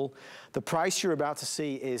 school, the price you're about to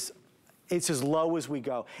see it's as low as we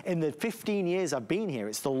go. In the 15 years I've been here,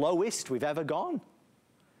 it's the lowest we've ever gone.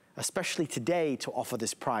 Especially today, to offer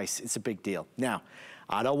this price, it's a big deal. Now,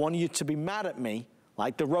 I don't want you to be mad at me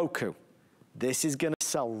like the Roku. This is gonna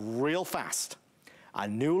sell real fast. A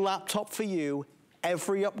new laptop for you,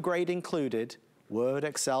 every upgrade included, Word,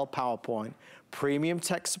 Excel, PowerPoint, premium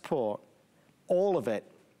tech support, all of it.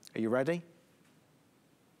 Are you ready?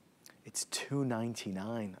 It's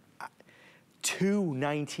 $299.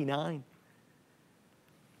 $299.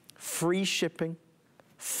 Free shipping,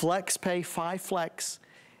 flex pay, 5 flex.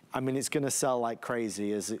 I mean, it's gonna sell like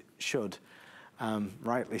crazy, as it should,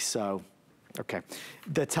 rightly so. Okay,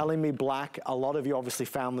 they're telling me black. A lot of you obviously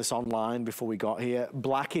found this online before we got here.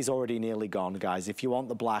 Black is already nearly gone, guys. If you want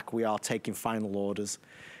the black, we are taking final orders.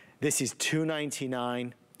 This is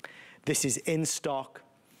 $299. This is in stock.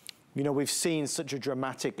 You know, we've seen such a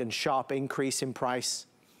dramatic and sharp increase in price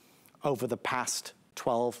over the past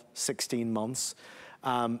 12, 16 months.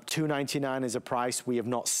 $299 is a price we have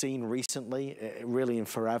not seen recently, really in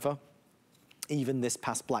forever. Even this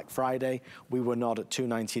past Black Friday, we were not at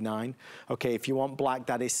 $299. Okay, if you want black,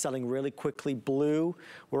 that is selling really quickly. Blue,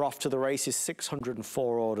 we're off to the races,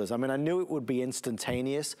 604 orders. I mean, I knew it would be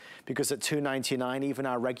instantaneous because at $299, even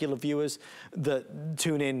our regular viewers that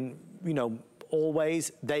tune in, you know,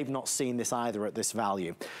 always, they've not seen this either at this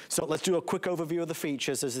value. So let's do a quick overview of the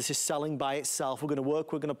features as this is selling by itself. We're gonna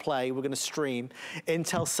work, we're gonna play, we're gonna stream.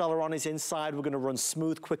 Intel Celeron is inside. We're gonna run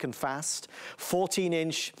smooth, quick, and fast.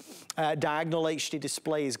 14-inch diagonal HD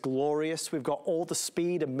display is glorious. We've got all the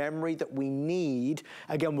speed and memory that we need.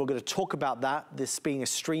 Again, we're gonna talk about that, this being a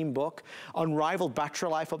stream book. Unrivaled battery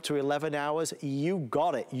life up to 11 hours. You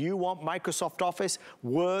got it. You want Microsoft Office,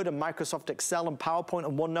 Word, and Microsoft Excel, and PowerPoint,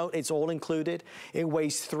 and OneNote. It's all included. It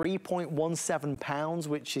weighs 3.17 pounds,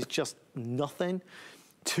 which is just nothing.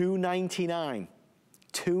 $299,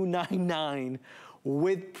 $299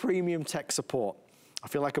 with premium tech support. I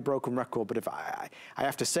feel like a broken record, but if I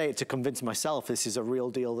have to say it to convince myself this is a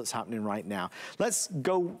real deal that's happening right now. Let's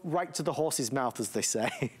go right to the horse's mouth, as they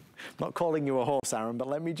say. I'm not calling you a horse, Aaron, but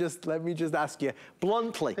let me just ask you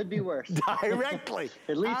bluntly. Could be worse. Directly.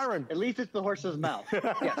 Aaron. At least it's the horse's mouth.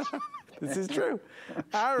 Yes. This is true.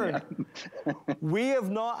 Aaron, we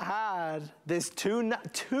have not had this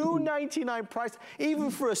 $299 price,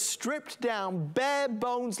 even for a stripped down, bare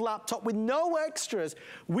bones laptop with no extras.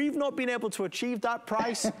 We've not been able to achieve that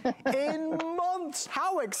price in months.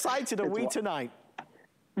 How excited are we tonight?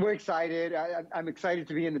 We're excited. I'm excited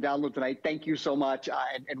to be in the download tonight. Thank you so much.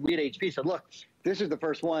 And we at HP said, look, this is the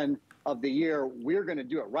first one of the year. We're going to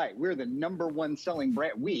do it right. We're the #1 selling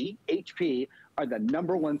brand. We, HP, are the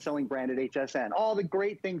 #1 selling brand at HSN. All the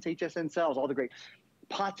great things HSN sells, all the great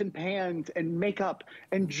pots and pans and makeup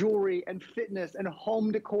and jewelry and fitness and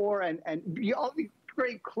home decor and all the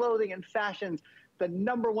great clothing and fashions. The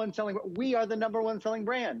 #1 selling, we are the #1 selling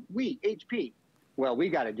brand. We, HP. Well, we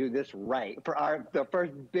got to do this right. For the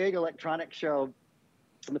first big electronic show,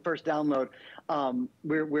 the first download,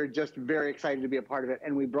 we're just very excited to be a part of it.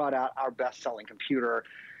 And we brought out our best-selling computer.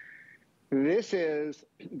 This is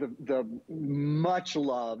the much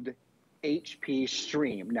loved HP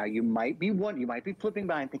Stream. Now you might be flipping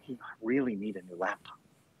by and thinking, I really need a new laptop.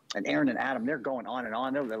 And Aaron and Adam, they're going on and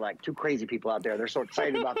on. They're like two crazy people out there. They're so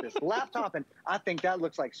excited about this laptop, and I think that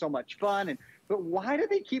looks like so much fun. but why do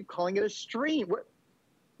they keep calling it a stream?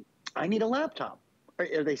 I need a laptop.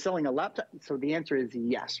 Are they selling a laptop? So the answer is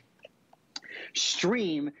yes.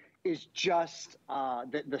 Stream is just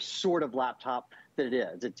the sort of laptop that it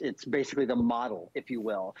is. It's basically the model, if you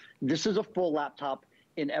will. This is a full laptop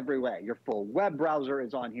in every way. Your full web browser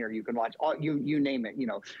is on here. You can watch all, you name it,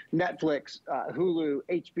 Netflix, Hulu,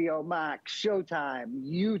 HBO Max, Showtime,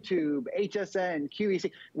 YouTube, HSN,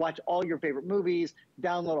 QEC, watch all your favorite movies,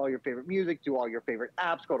 download all your favorite music, do all your favorite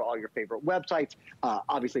apps, go to all your favorite websites.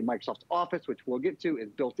 Obviously Microsoft Office, which we'll get to, is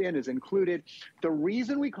built in, is included. The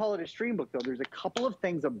reason we call it a stream book, though, there's a couple of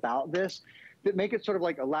things about this that make it sort of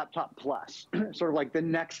like a laptop plus, sort of like the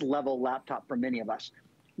next level laptop for many of us.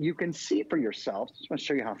 You can see for yourself. I just want to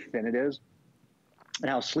show you how thin it is and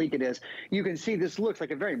how sleek it is. You can see this looks like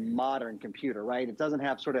a very modern computer, right? It doesn't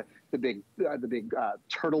have sort of the big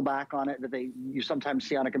turtle back on it that you sometimes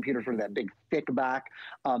see on a computer, sort of that big thick back.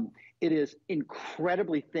 It is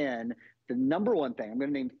incredibly thin. The number one thing, I'm going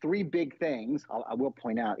to name 3 big things. I will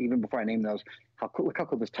point out, even before I name those, look how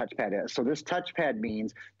cool this touchpad is. So this touchpad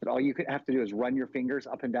means that all you have to do is run your fingers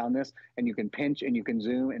up and down this, and you can pinch and you can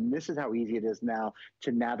zoom. And this is how easy it is now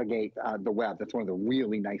to navigate the web. That's one of the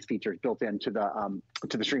really nice features built into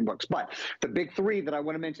the stream books. But the big 3 that I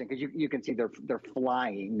want to mention, because you can see they're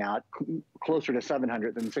flying now, closer to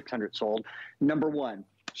 700 than 600 sold. Number 1,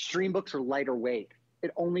 stream books are lighter weight.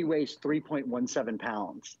 It only weighs 3.17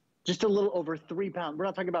 pounds. Just a little over 3 pounds. We're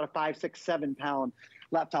not talking about a 5, 6, 7 pound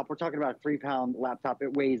laptop. We're talking about a 3 pound laptop.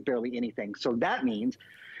 It weighs barely anything. So that means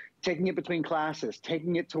taking it between classes,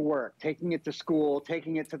 taking it to work, taking it to school,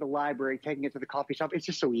 taking it to the library, taking it to the coffee shop. It's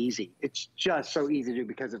just so easy. It's just so easy to do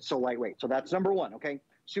because it's so lightweight. So that's number 1, okay?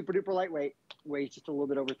 Super duper lightweight, weighs just a little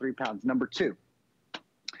bit over 3 pounds. Number 2,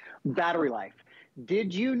 battery life.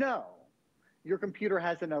 Did you know your computer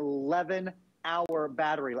has an 11-hour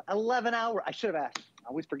battery life? 11 hour, I should have asked. I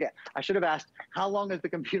always forget. I should have asked, how long is the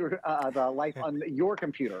computer, the life on your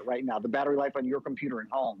computer right now, the battery life on your computer at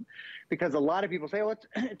home? Because a lot of people say, oh,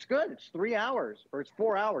 it's good. It's 3 hours or it's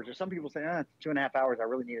 4 hours. Or some people say, it's 2.5 hours. I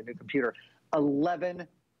really need a new computer.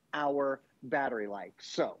 11-hour battery life.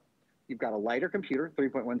 So you've got a lighter computer,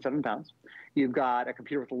 3.17 pounds. You've got a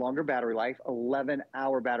computer with a longer battery life,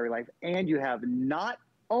 11-hour battery life. And you have not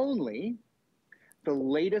only the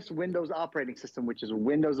latest Windows operating system, which is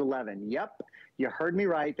Windows 11. Yep, you heard me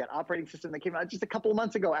right. That operating system that came out just a couple of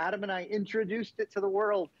months ago. Adam and I introduced it to the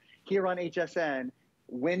world here on HSN.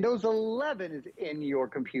 Windows 11 is in your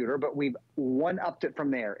computer, but we've one-upped it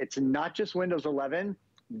from there. It's not just Windows 11.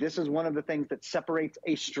 This is one of the things that separates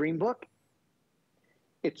a stream book.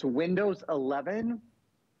 It's Windows 11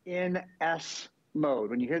 in S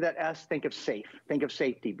mode. When you hear that S, think of safe. Think of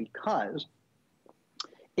safety, because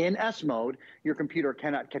in S mode, your computer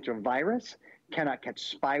cannot catch a virus, cannot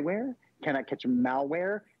catch spyware, cannot catch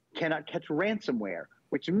malware, cannot catch ransomware,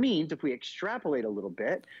 which means if we extrapolate a little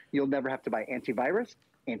bit, you'll never have to buy antivirus,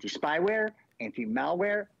 anti-spyware,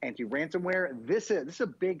 anti-malware, anti-ransomware. This is a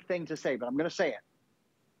big thing to say, but I'm going to say it.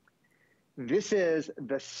 This is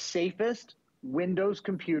the safest Windows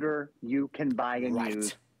computer you can buy and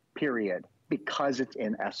use, period, because it's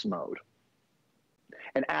in S mode.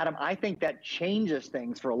 And Adam, I think that changes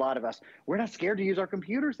things for a lot of us. We're not scared to use our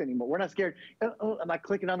computers anymore. We're not scared, oh, am I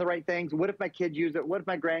clicking on the right things? What if my kids use it? What if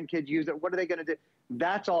my grandkids use it? What are they going to do?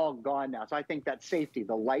 That's all gone now. So I think that safety,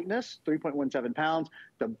 the lightness, 3.17 pounds,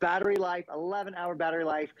 the battery life, 11-hour battery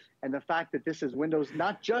life, and the fact that this is Windows,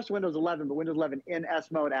 not just Windows 11, but Windows 11 in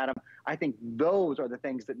S mode, Adam, I think those are the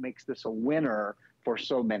things that makes this a winner for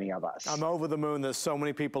so many of us. I'm over the moon that so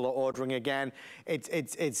many people are ordering again.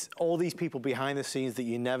 It's all these people behind the scenes that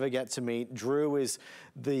you never get to meet. Drew is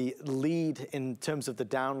the lead in terms of the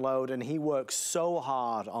download, and he works so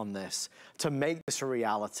hard on this to make this a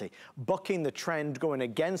reality, bucking the trend, going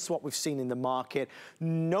against what we've seen in the market.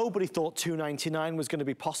 Nobody thought $299 was going to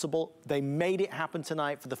be possible. They made it happen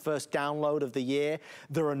tonight for the first download of the year.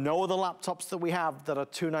 There are no other laptops that we have that are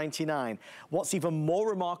 $299. What's even more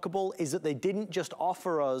remarkable is that they didn't just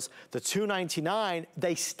offer us the $299,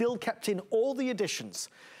 they still kept in all the additions.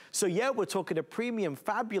 So yeah, we're talking a premium,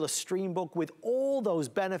 fabulous stream book with all those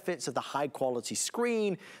benefits of the high quality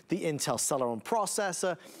screen, the Intel Celeron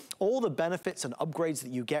processor, all the benefits and upgrades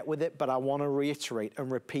that you get with it. But I want to reiterate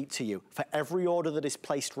and repeat to you, for every order that is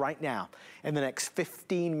placed right now, in the next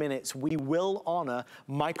 15 minutes, we will honor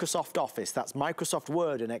Microsoft Office. That's Microsoft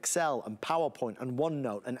Word and Excel and PowerPoint and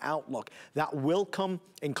OneNote and Outlook. That will come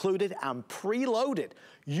included and preloaded.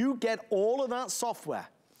 You get all of that software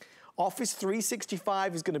Office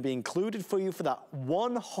 365 is going to be included for you for that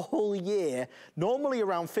one whole year. Normally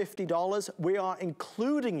around $50. We are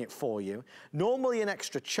including it for you. Normally an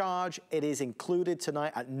extra charge. It is included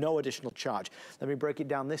tonight at no additional charge. Let me break it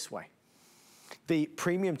down this way. The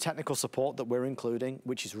premium technical support that we're including,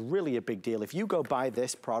 which is really a big deal. If you go buy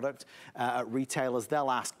this product at retailers, they'll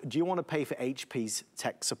ask, do you want to pay for HP's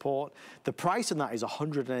tech support? The price on that is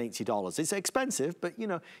 $180. It's expensive, but you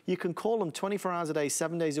know, you can call them 24 hours a day,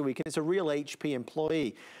 7 days a week, and it's a real HP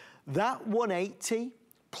employee. That $180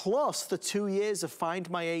 plus the 2 years of Find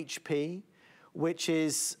My HP, which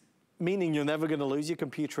is meaning you're never going to lose your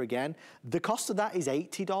computer again. The cost of that is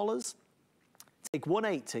 $80. Take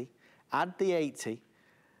 $180. Add the 80,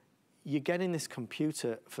 you're getting this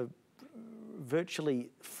computer for virtually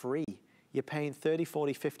free. You're paying 30,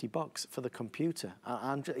 40, 50 bucks for the computer.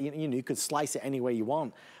 You could slice it any way you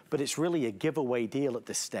want, but it's really a giveaway deal at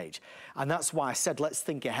this stage. And that's why I said, let's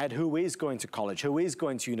think ahead. Who is going to college? Who is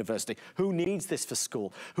going to university? Who needs this for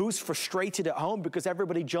school? Who's frustrated at home because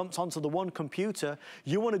everybody jumps onto the one computer?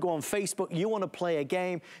 You want to go on Facebook, you want to play a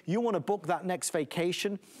game, you want to book that next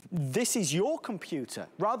vacation. This is your computer,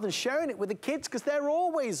 rather than sharing it with the kids because they're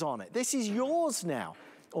always on it. This is yours now.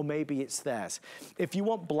 Or maybe it's theirs. If you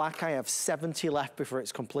want black, I have 70 left before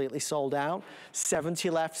it's completely sold out. 70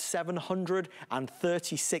 left,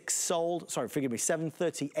 736 sold. Sorry, forgive me,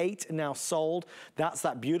 738 now sold. That's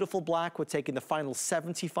that beautiful black. We're taking the final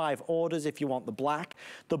 75 orders if you want the black.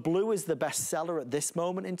 The blue is the best seller at this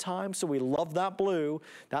moment in time, so we love that blue.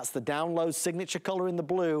 That's the download signature color in the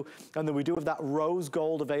blue. And then we do have that rose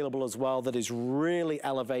gold available as well that is really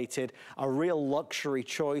elevated, a real luxury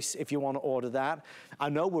choice if you want to order that. I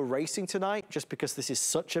know we're racing tonight just because this is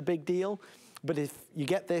such a big deal, but if you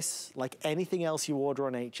get this, like anything else you order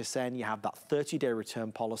on HSN, you have that 30-day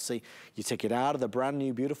return policy. You take it out of the brand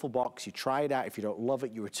new beautiful box, you try it out. If you don't love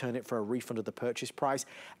it, you return it for a refund of the purchase price.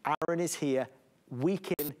 Aaron is here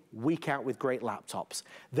week in, week out with great laptops.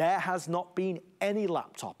 There has not been any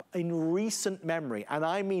laptop in recent memory, and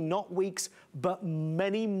I mean not weeks, but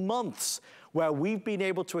many months, where we've been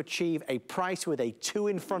able to achieve a price with a 2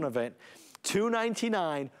 in front of it,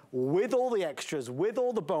 $299 with all the extras, with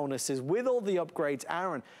all the bonuses, with all the upgrades.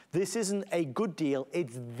 Aaron, this isn't a good deal.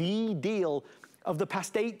 It's the deal of the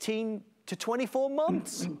past 18 to 24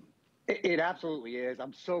 months. It absolutely is.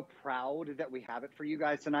 I'm so proud that we have it for you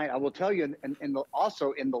guys tonight. I will tell you,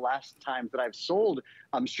 also in the last times that I've sold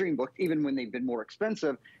StreamBook, even when they've been more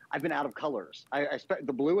expensive, I've been out of colors. I expect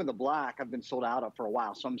the blue and the black have been sold out of for a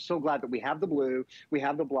while. So I'm so glad that we have the blue, we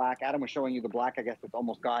have the black. Adam was showing you the black. I guess it's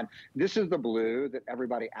almost gone. This is the blue that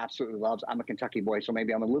everybody absolutely loves. I'm a Kentucky boy, so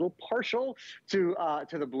maybe I'm a little partial to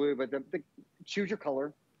the blue, but choose your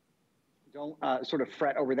color. Don't sort of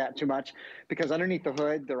fret over that too much, because underneath the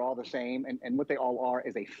hood, they're all the same. And what they all are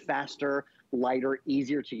is a faster, lighter,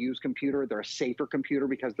 easier to use computer. They're a safer computer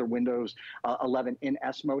because they're Windows 11 in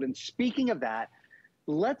S mode. And speaking of that,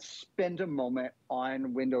 let's spend a moment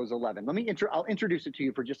on Windows 11. I'll introduce it to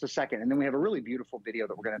you for just a second, and then we have a really beautiful video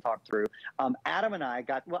that we're going to talk through. Adam and I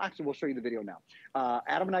actually, we'll show you the video now.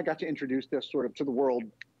 Adam and I got to introduce this sort of to the world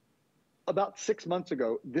about 6 months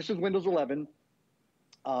ago. This is Windows 11.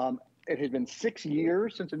 It has been 6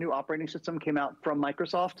 years since a new operating system came out from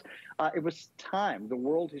Microsoft. It was time. The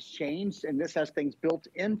world has changed, and this has things built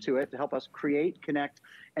into it to help us create, connect,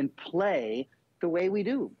 and play the way we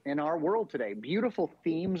do in our world today. Beautiful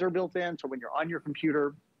themes are built in, so when you're on your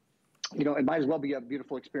computer, you know, it might as well be a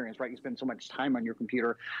beautiful experience, right? You spend so much time on your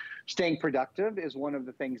computer. Staying productive is one of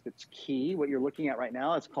the things that's key. What you're looking at right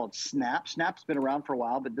now is called Snap. Snap's been around for a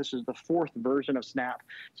while, but this is the 4th version of Snap,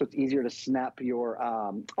 so it's easier to snap your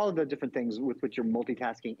all of the different things with which you're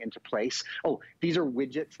multitasking into place. Oh, these are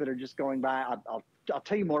widgets that are just going by. I'll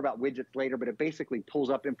tell you more about widgets later, but it basically pulls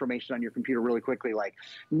up information on your computer really quickly, like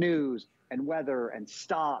news and weather and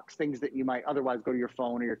stocks, things that you might otherwise go to your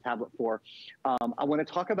phone or your tablet for. I want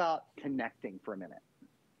to talk about connecting for a minute.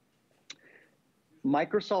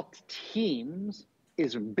 Microsoft Teams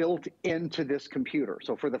is built into this computer.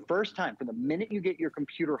 So for the first time, from the minute you get your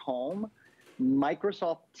computer home,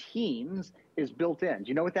 Microsoft Teams is built in. Do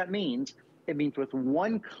you know what that means? It means with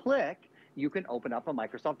one click, you can open up a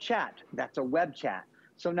Microsoft chat. That's a web chat.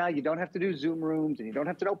 So now you don't have to do Zoom rooms, and you don't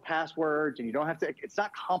have to know passwords, and you don't have to, it's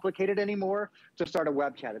not complicated anymore to start a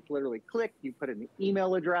web chat. It's literally click, you put in the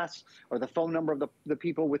email address or the phone number of the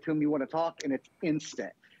people with whom you want to talk, and it's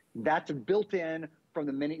instant. That's built in from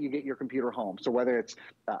the minute you get your computer home. So whether it's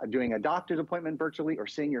doing a doctor's appointment virtually or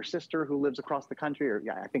seeing your sister who lives across the country, or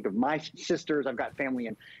I think of my sisters, I've got family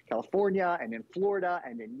in California and in Florida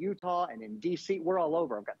and in Utah and in DC. We're all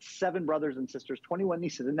over. I've got 7 brothers and sisters, 21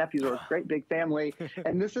 nieces and nephews. We're a great big family.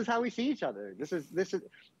 And this is how we see each other. This is,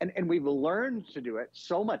 and we've learned to do it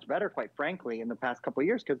so much better, quite frankly, in the past couple of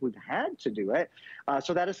years because we've had to do it.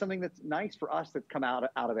 So that is something that's nice for us that's come out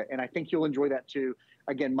of it. And I think you'll enjoy that too.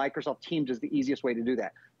 Again, Microsoft Teams is the easiest way to do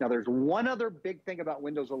that. Now, there's one other big thing about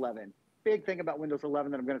Windows 11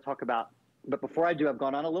 that I'm going to talk about. But before I do, I've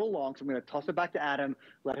gone on a little long, so I'm going to toss it back to Adam,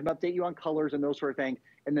 let him update you on colors and those sort of things.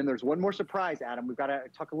 And then there's one more surprise, Adam. We've got to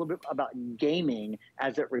talk a little bit about gaming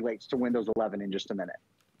as it relates to Windows 11 in just a minute.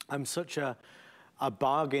 I'm such a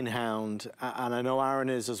bargain hound, and I know Aaron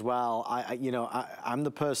is as well. I'm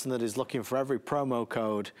the person that is looking for every promo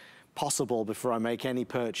code possible before I make any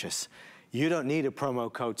purchase. You don't need a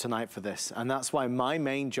promo code tonight for this, and that's why my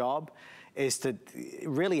main job is to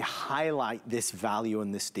really highlight this value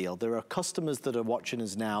and this deal. There are customers that are watching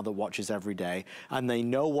us now that watch us every day, and they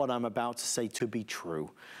know what I'm about to say to be true.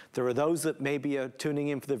 There are those that maybe are tuning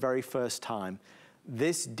in for the very first time.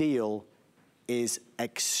 This deal is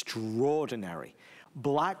extraordinary.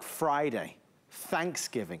 Black Friday,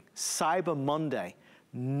 Thanksgiving, Cyber Monday,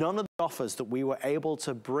 none of the offers that we were able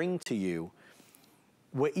to bring to you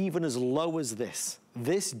were even as low as this.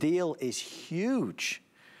 This deal is huge.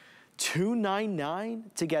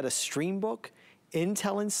 $299 to get a StreamBook,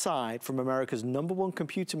 Intel Inside from America's #1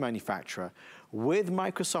 computer manufacturer with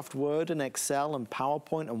Microsoft Word and Excel and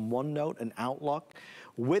PowerPoint and OneNote and Outlook,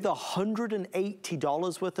 with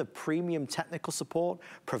 $180 worth of premium technical support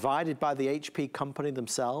provided by the HP company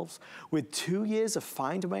themselves, with 2 years of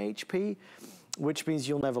Find My HP, which means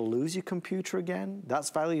you'll never lose your computer again. That's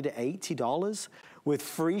valued at $80. With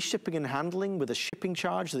free shipping and handling, with a shipping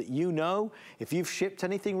charge that you know, if you've shipped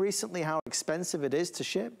anything recently, how expensive it is to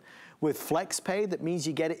ship. With FlexPay, that means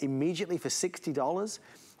you get it immediately for $60.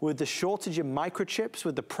 With the shortage of microchips,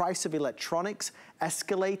 with the price of electronics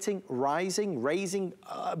escalating, rising, raising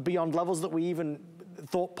beyond levels that we even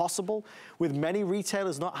thought possible, with many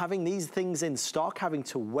retailers not having these things in stock, having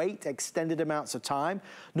to wait extended amounts of time.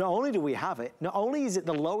 Not only do we have it, not only is it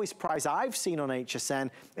the lowest price I've seen on HSN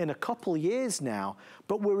in a couple years now,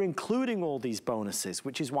 but we're including all these bonuses,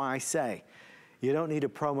 which is why I say you don't need a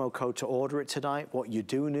promo code to order it tonight. What you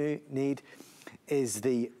do need is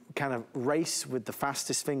the kind of race with the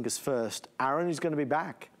fastest fingers first. Aaron is going to be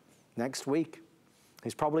back next week.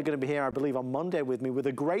 He's probably going to be here, I believe, on Monday with me with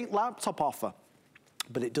a great laptop offer.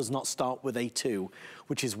 But it does not start with A2,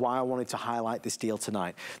 which is why I wanted to highlight this deal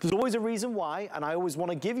tonight. There's always a reason why, and I always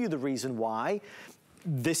want to give you the reason why.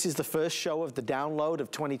 This is the first show of the download of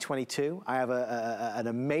 2022. I have an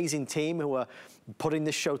amazing team who are putting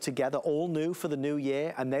this show together, all new for the new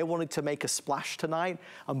year, and they wanted to make a splash tonight,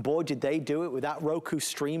 and boy, did they do it with that Roku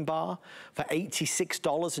Stream Bar for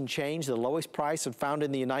 $86 and change, the lowest price and found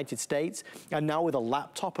in the United States, and now with a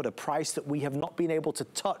laptop at a price that we have not been able to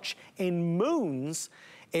touch in moons.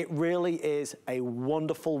 It really is a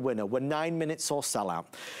wonderful winner. We're 9 minutes or sellout.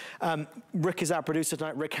 Rick is our producer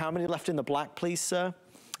tonight. Rick, how many left in the black, please, sir?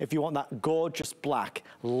 If you want that gorgeous black.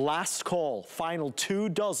 Last call, final 2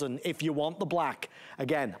 dozen if you want the black.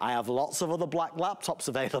 Again, I have lots of other black laptops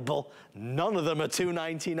available. None of them are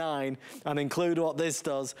 $299, and include what this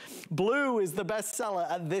does. Blue is the best seller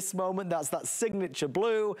at this moment. That's that signature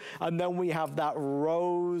blue. And then we have that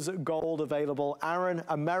rose gold available. Aaron,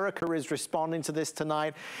 America is responding to this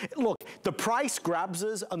tonight. Look, the price grabs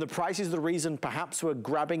us, and the price is the reason perhaps we're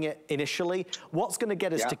grabbing it initially. What's going to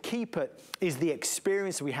get us to keep it is the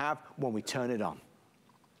experience we have when we turn it on.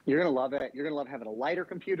 You're going to love it. You're going to love having a lighter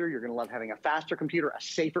computer. You're going to love having a faster computer, a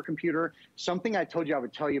safer computer. Something I told you I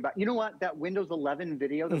would tell you about. You know what? That Windows 11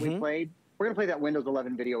 video that we played, we're going to play that Windows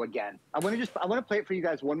 11 video again. I want to play it for you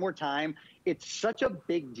guys one more time. It's such a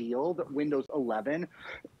big deal that Windows 11,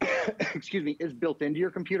 excuse me, is built into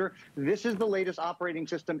your computer. This is the latest operating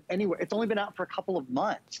system anywhere. It's only been out for a couple of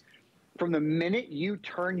months. From the minute you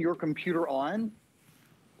turn your computer on,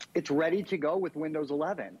 it's ready to go with Windows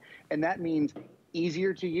 11. And that means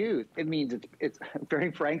easier to use. It means it's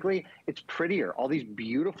very frankly, it's prettier. All these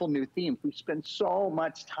beautiful new themes. We spend so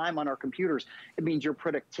much time on our computers. It means your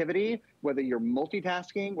productivity, whether you're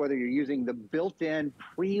multitasking, whether you're using the built-in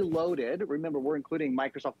preloaded, remember we're including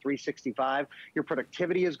Microsoft 365, your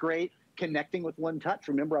productivity is great. Connecting with one touch.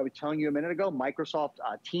 Remember I was telling you a minute ago, Microsoft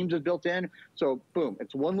Teams is built in. So boom,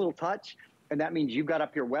 it's one little touch. And that means you've got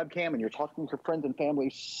up your webcam and you're talking to friends and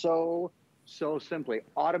family so simply,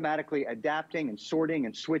 automatically adapting and sorting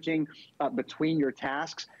and switching between your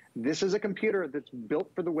tasks. This is a computer that's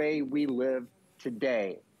built for the way we live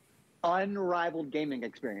today. Unrivaled gaming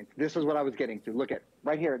experience. This is what I was getting to. Look at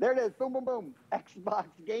right here. There it is. Boom, boom, boom. Xbox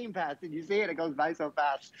Game Pass. Did you see it? It goes by so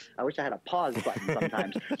fast. I wish I had a pause button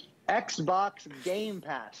sometimes. Xbox Game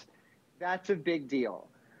Pass. That's a big deal.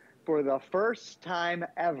 For the first time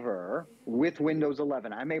ever with Windows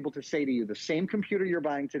 11, I'm able to say to you, the same computer you're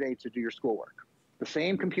buying today to do your schoolwork, the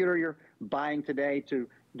same computer you're buying today to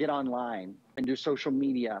get online and do social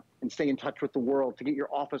media and stay in touch with the world, to get your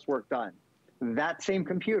office work done, that same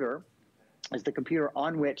computer is the computer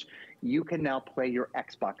on which you can now play your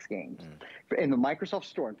Xbox games. In the Microsoft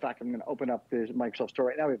Store, in fact, I'm going to open up the Microsoft Store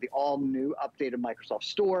right now. We have the all-new updated Microsoft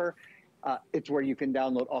Store. It's where you can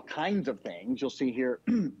download all kinds of things. You'll see here,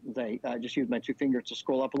 I just use my two fingers to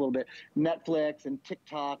scroll up a little bit, Netflix and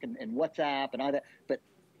TikTok and WhatsApp and all that. But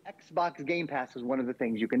Xbox Game Pass is one of the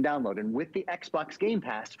things you can download. And with the Xbox Game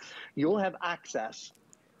Pass, you'll have access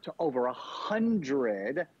to over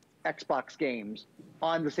 100 Xbox games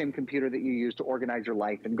on the same computer that you use to organize your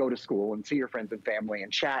life and go to school and see your friends and family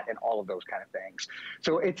and chat and all of those kind of things.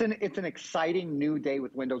 So it's an exciting new day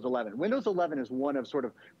with Windows 11. Windows 11 is one of sort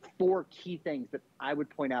of 4 key things that I would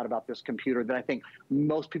point out about this computer that I think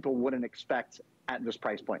most people wouldn't expect at this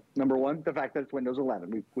price point. Number 1, the fact that it's Windows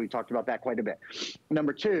 11. We talked about that quite a bit.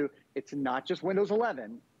 Number 2, it's not just Windows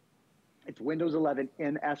 11. It's Windows 11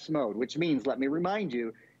 in S mode, which means, let me remind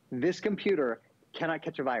you, this computer cannot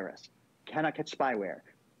catch a virus, cannot catch spyware,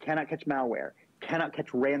 cannot catch malware, cannot catch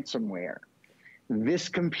ransomware. This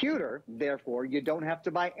computer, therefore, you don't have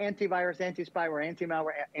to buy antivirus, anti-spyware,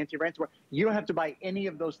 anti-malware, anti-ransomware. You don't have to buy any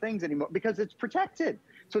of those things anymore because it's protected.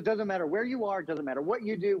 So it doesn't matter where you are, it doesn't matter what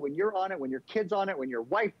you do, when you're on it, when your kid's on it, when your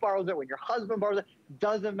wife borrows it, when your husband borrows it,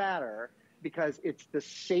 doesn't matter because it's the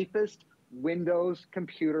safest Windows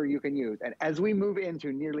computer you can use. And as we move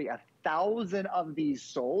into nearly 1,000 of these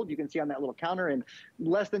sold, you can see on that little counter in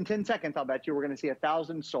less than 10 seconds, I'll bet you we're going to see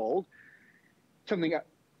 1,000 sold. We're going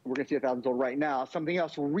to see 1,000 sold right now. Something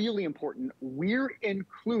else really important, we're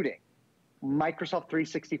including Microsoft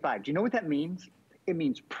 365. Do you know what that means? It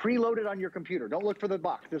means preloaded on your computer. Don't look for the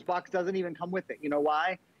box. This box doesn't even come with it. You know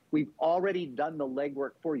why? We've already done the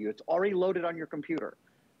legwork for you. It's already loaded on your computer.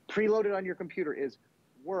 Preloaded on your computer is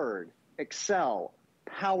Word, Excel,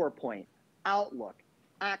 PowerPoint, Outlook,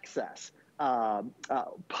 Access,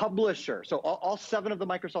 Publisher. So all 7 of the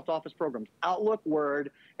Microsoft Office programs, Outlook,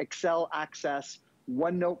 Word, Excel, Access,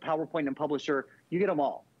 OneNote, PowerPoint, and Publisher, you get them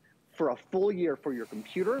all for a full year for your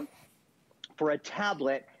computer, for a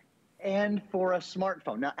tablet, and for a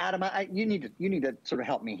smartphone. Now, Adam, you need to sort of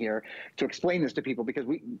help me here to explain this to people because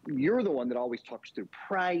you're the one that always talks through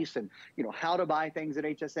price and how to buy things at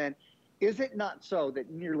HSN. Is it not so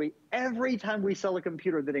that nearly every time we sell a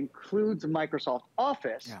computer that includes Microsoft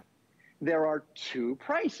Office, there are 2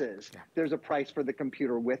 prices? There's a price for the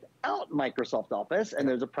computer without Microsoft Office, and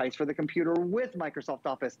there's a price for the computer with Microsoft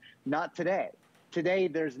Office. Not today. Today,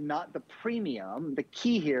 there's not the premium. The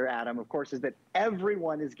key here, Adam, of course, is that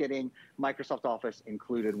everyone is getting Microsoft Office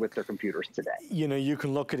included with their computers today. You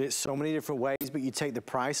can look at it so many different ways, but you take the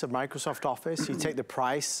price of Microsoft Office, you take the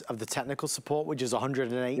price of the technical support, which is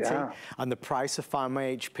 $180, and the price of Find My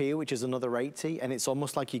HP, which is another $80, and it's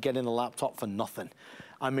almost like you're getting a laptop for nothing.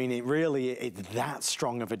 I mean, it's that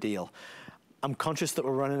strong of a deal. I'm conscious that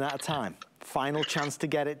we're running out of time. Final chance to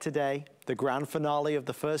get it today. The grand finale of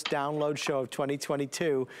the first download show of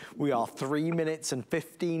 2022. We are 3 minutes and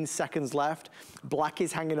 15 seconds left. Black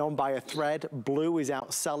is hanging on by a thread. Blue is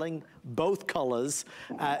outselling both colors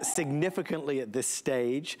significantly at this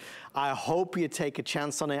stage. I hope you take a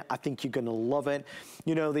chance on it. I think you're gonna love it.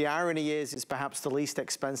 The irony is it's perhaps the least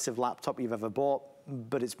expensive laptop you've ever bought,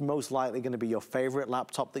 but it's most likely going to be your favorite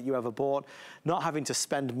laptop that you ever bought. Not having to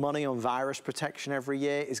spend money on virus protection every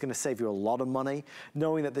year is going to save you a lot of money.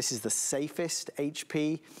 Knowing that this is the safest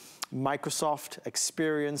HP Microsoft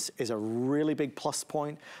experience is a really big plus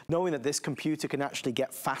point. Knowing that this computer can actually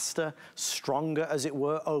get faster, stronger, as it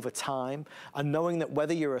were, over time. And knowing that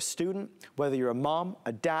whether you're a student, whether you're a mom,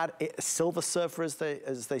 a dad, a silver surfer,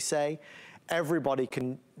 as they say, everybody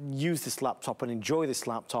can use this laptop and enjoy this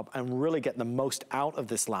laptop and really get the most out of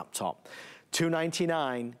this laptop.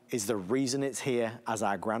 $299 is the reason it's here as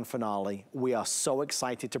our grand finale. We are so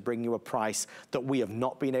excited to bring you a price that we have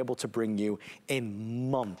not been able to bring you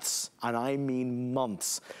in months, and I mean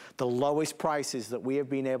months. The lowest prices that we have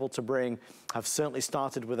been able to bring have certainly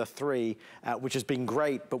started with a 3, which has been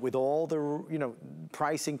great, but with all the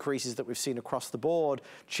price increases that we've seen across the board,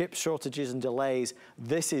 chip shortages and delays,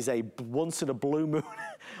 this is a once in a blue moon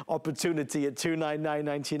opportunity at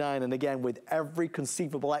 $299.99, and again with every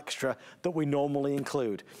conceivable extra that we we normally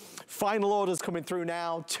include. Final orders coming through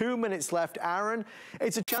now, 2 minutes left. Aaron,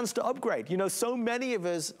 it's a chance to upgrade. You know, so many of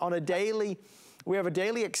us on a daily, we have a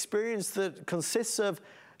daily experience that consists of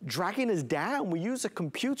dragging us down. We use a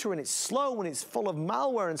computer and it's slow and it's full of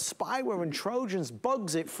malware and spyware and Trojans,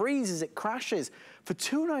 bugs, it freezes, it crashes. For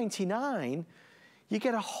 $299, you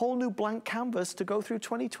get a whole new blank canvas to go through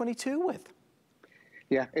 2022 with.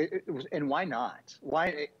 Yeah, and why not?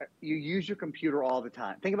 You use your computer all the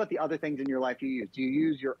time. Think about the other things in your life you use. Do you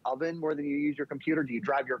use your oven more than you use your computer? Do you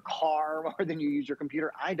drive your car more than you use your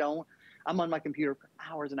computer? I don't. I'm on my computer for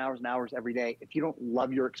hours and hours and hours every day. If you don't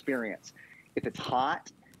love your experience, if it's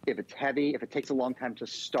hot, if it's heavy, if it takes a long time to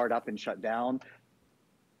start up and shut down,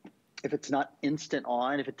 if it's not instant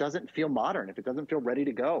on, if it doesn't feel modern, if it doesn't feel ready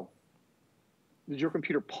to go, does your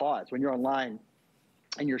computer pause when you're online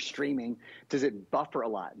and you're streaming? Does it buffer a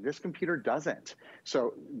lot? This computer doesn't.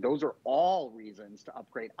 So those are all reasons to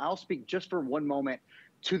upgrade. I'll speak just for one moment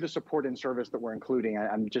to the support and service that we're including.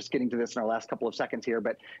 I'm just getting to this in our last couple of seconds here,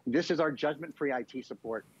 but this is our judgment-free IT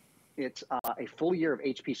support. It's a full year of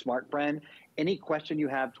HP Smart Friend. Any question you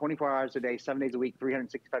have, 24 hours a day, 7 days a week,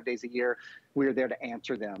 365 days a year, we are there to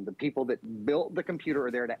answer them. The people that built the computer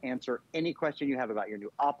are there to answer any question you have about your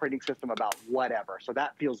new operating system, about whatever. So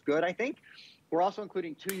that feels good, I think. We're also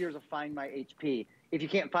including 2 years of Find My HP. If you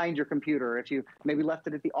can't find your computer, if you maybe left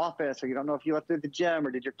it at the office, or you don't know if you left it at the gym,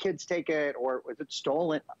 or did your kids take it, or was it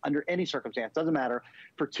stolen, under any circumstance, doesn't matter.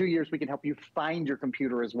 For 2 years, we can help you find your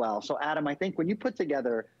computer as well. So Adam, I think when you put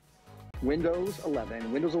together Windows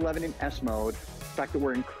 11 in S mode, the fact that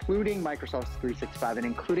we're including Microsoft 365 and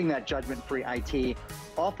including that judgment-free IT,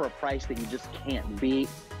 all for a price that you just can't beat,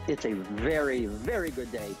 it's a very, very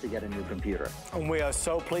good day to get a new computer. And we are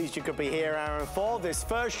so pleased you could be here, Aaron, for this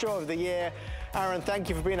first show of the year. Aaron, thank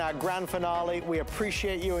you for being our grand finale. We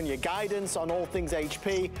appreciate you and your guidance on all things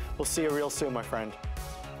HP. We'll see you real soon, my friend.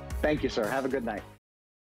 Thank you, sir. Have a good night.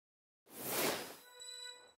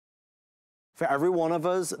 For every one of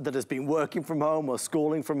us that has been working from home or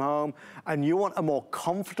schooling from home, and you want a more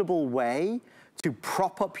comfortable way to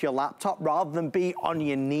prop up your laptop rather than be on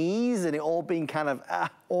your knees and it all being kind of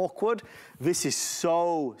awkward, this is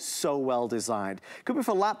so well designed. It could be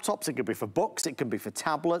for laptops, it could be for books, it could be for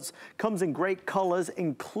tablets. Comes in great colors,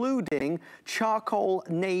 including charcoal,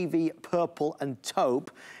 navy, purple, and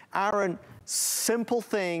taupe. Aaron, simple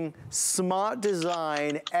thing, smart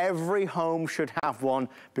design. Every home should have one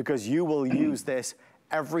because you will use this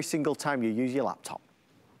every single time you use your laptop.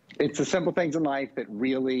 It's the simple things in life that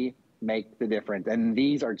really make the difference, and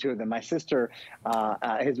these are two of them. My sister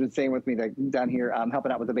has been staying with me down here,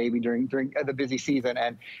 helping out with the baby during the busy season,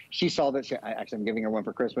 and she saw this. Actually, I'm giving her one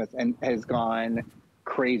for Christmas, and has gone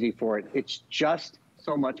crazy for it. It's just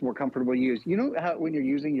so much more comfortable to use. You know how when you're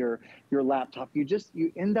using your laptop,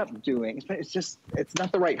 you end up doing, it's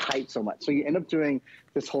not the right height so much. So you end up doing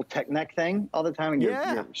this whole tech neck thing all the time, and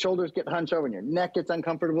your shoulders get hunched over and your neck gets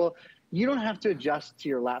uncomfortable. You don't have to adjust to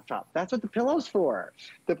your laptop. That's what the pillow's for.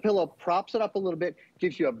 The pillow props it up a little bit,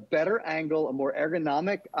 gives you a better angle, a more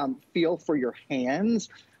ergonomic feel for your hands.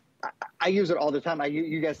 I use it all the time.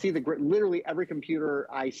 You guys see literally every computer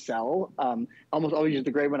I sell, almost always use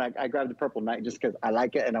the gray one. I grabbed the purple tonight just because I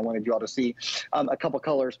like it and I wanted you all to see a couple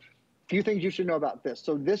colors. Few things you should know about this.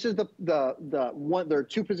 So this is the one. There are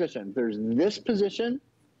two positions. There's this position,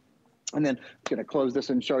 and then I'm gonna close this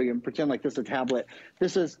and show you and pretend like this is a tablet.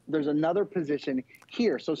 There's another position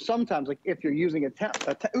here. So sometimes, like if you're using a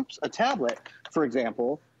tablet, for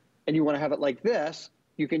example, and you want to have it like this,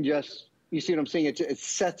 you can just, you see what I'm saying? It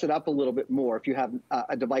sets it up a little bit more if you have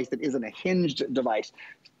a device that isn't a hinged device.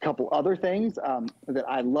 A couple other things that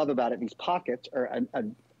I love about it, these pockets are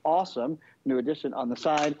an awesome new addition on the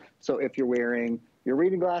side. So if you're wearing your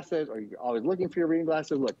reading glasses or you're always looking for your reading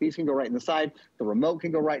glasses, look, these can go right in the side. The remote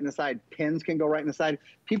can go right in the side. Pins can go right in the side.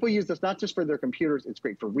 People use this not just for their computers. It's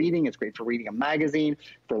great for reading. It's great for reading a magazine,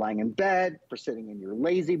 for lying in bed, for sitting in your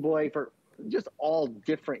lazy boy, for just all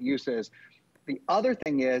different uses. The other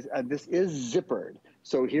thing is this is zippered.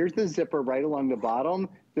 So here's the zipper right along the bottom.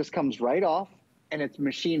 This comes right off and it's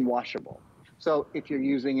machine washable. So if you're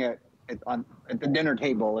using it at the dinner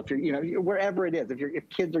table, if you're, wherever it is, if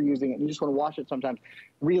kids are using it and you just want to wash it sometimes,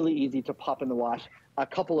 really easy to pop in the wash. A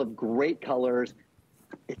couple of great colors.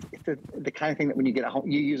 It's the kind of thing that when you get at home,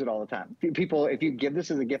 you use it all the time. People, if you give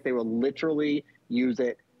this as a gift, they will literally use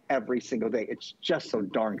it every single day. It's just so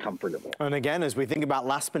darn comfortable. And again, as we think about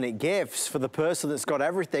last minute gifts for the person that's got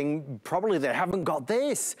everything, probably they haven't got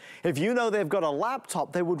this. If you know they've got a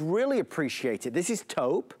laptop, they would really appreciate it. This is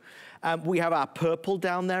taupe. We have our purple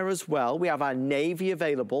down there as well. We have our navy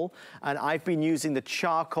available, and I've been using the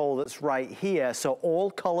charcoal that's right here, so all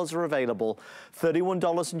colors are available.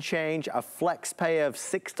 $31 and change, a flex pay of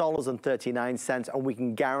 $6.39, and we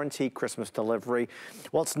can guarantee Christmas delivery.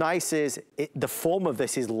 What's nice is the form of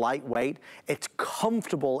this is lightweight. It's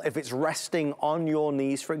comfortable if it's resting on your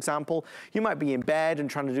knees, for example. You might be in bed and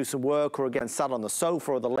trying to do some work, or again, sat on the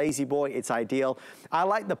sofa or the lazy boy. It's ideal. I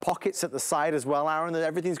like the pockets at the side as well, Aaron, that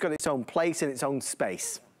everything's got its own place and its own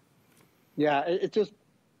space. Yeah, it's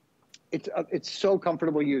so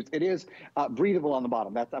comfortable used. It is breathable on the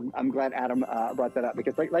bottom. I'm glad Adam brought that up,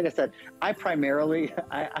 because like I said, I primarily,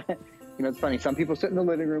 you know, it's funny. Some people sit in the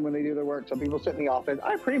living room when they do their work. Some people sit in the office.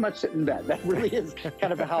 I pretty much sit in bed. That really is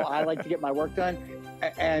kind of how I like to get my work done.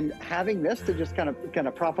 And having this to just kind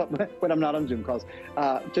of prop up when I'm not on Zoom calls,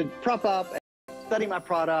 to prop up, study my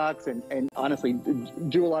products, and honestly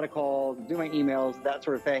do a lot of calls, do my emails, that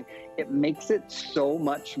sort of thing. It makes it so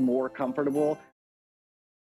much more comfortable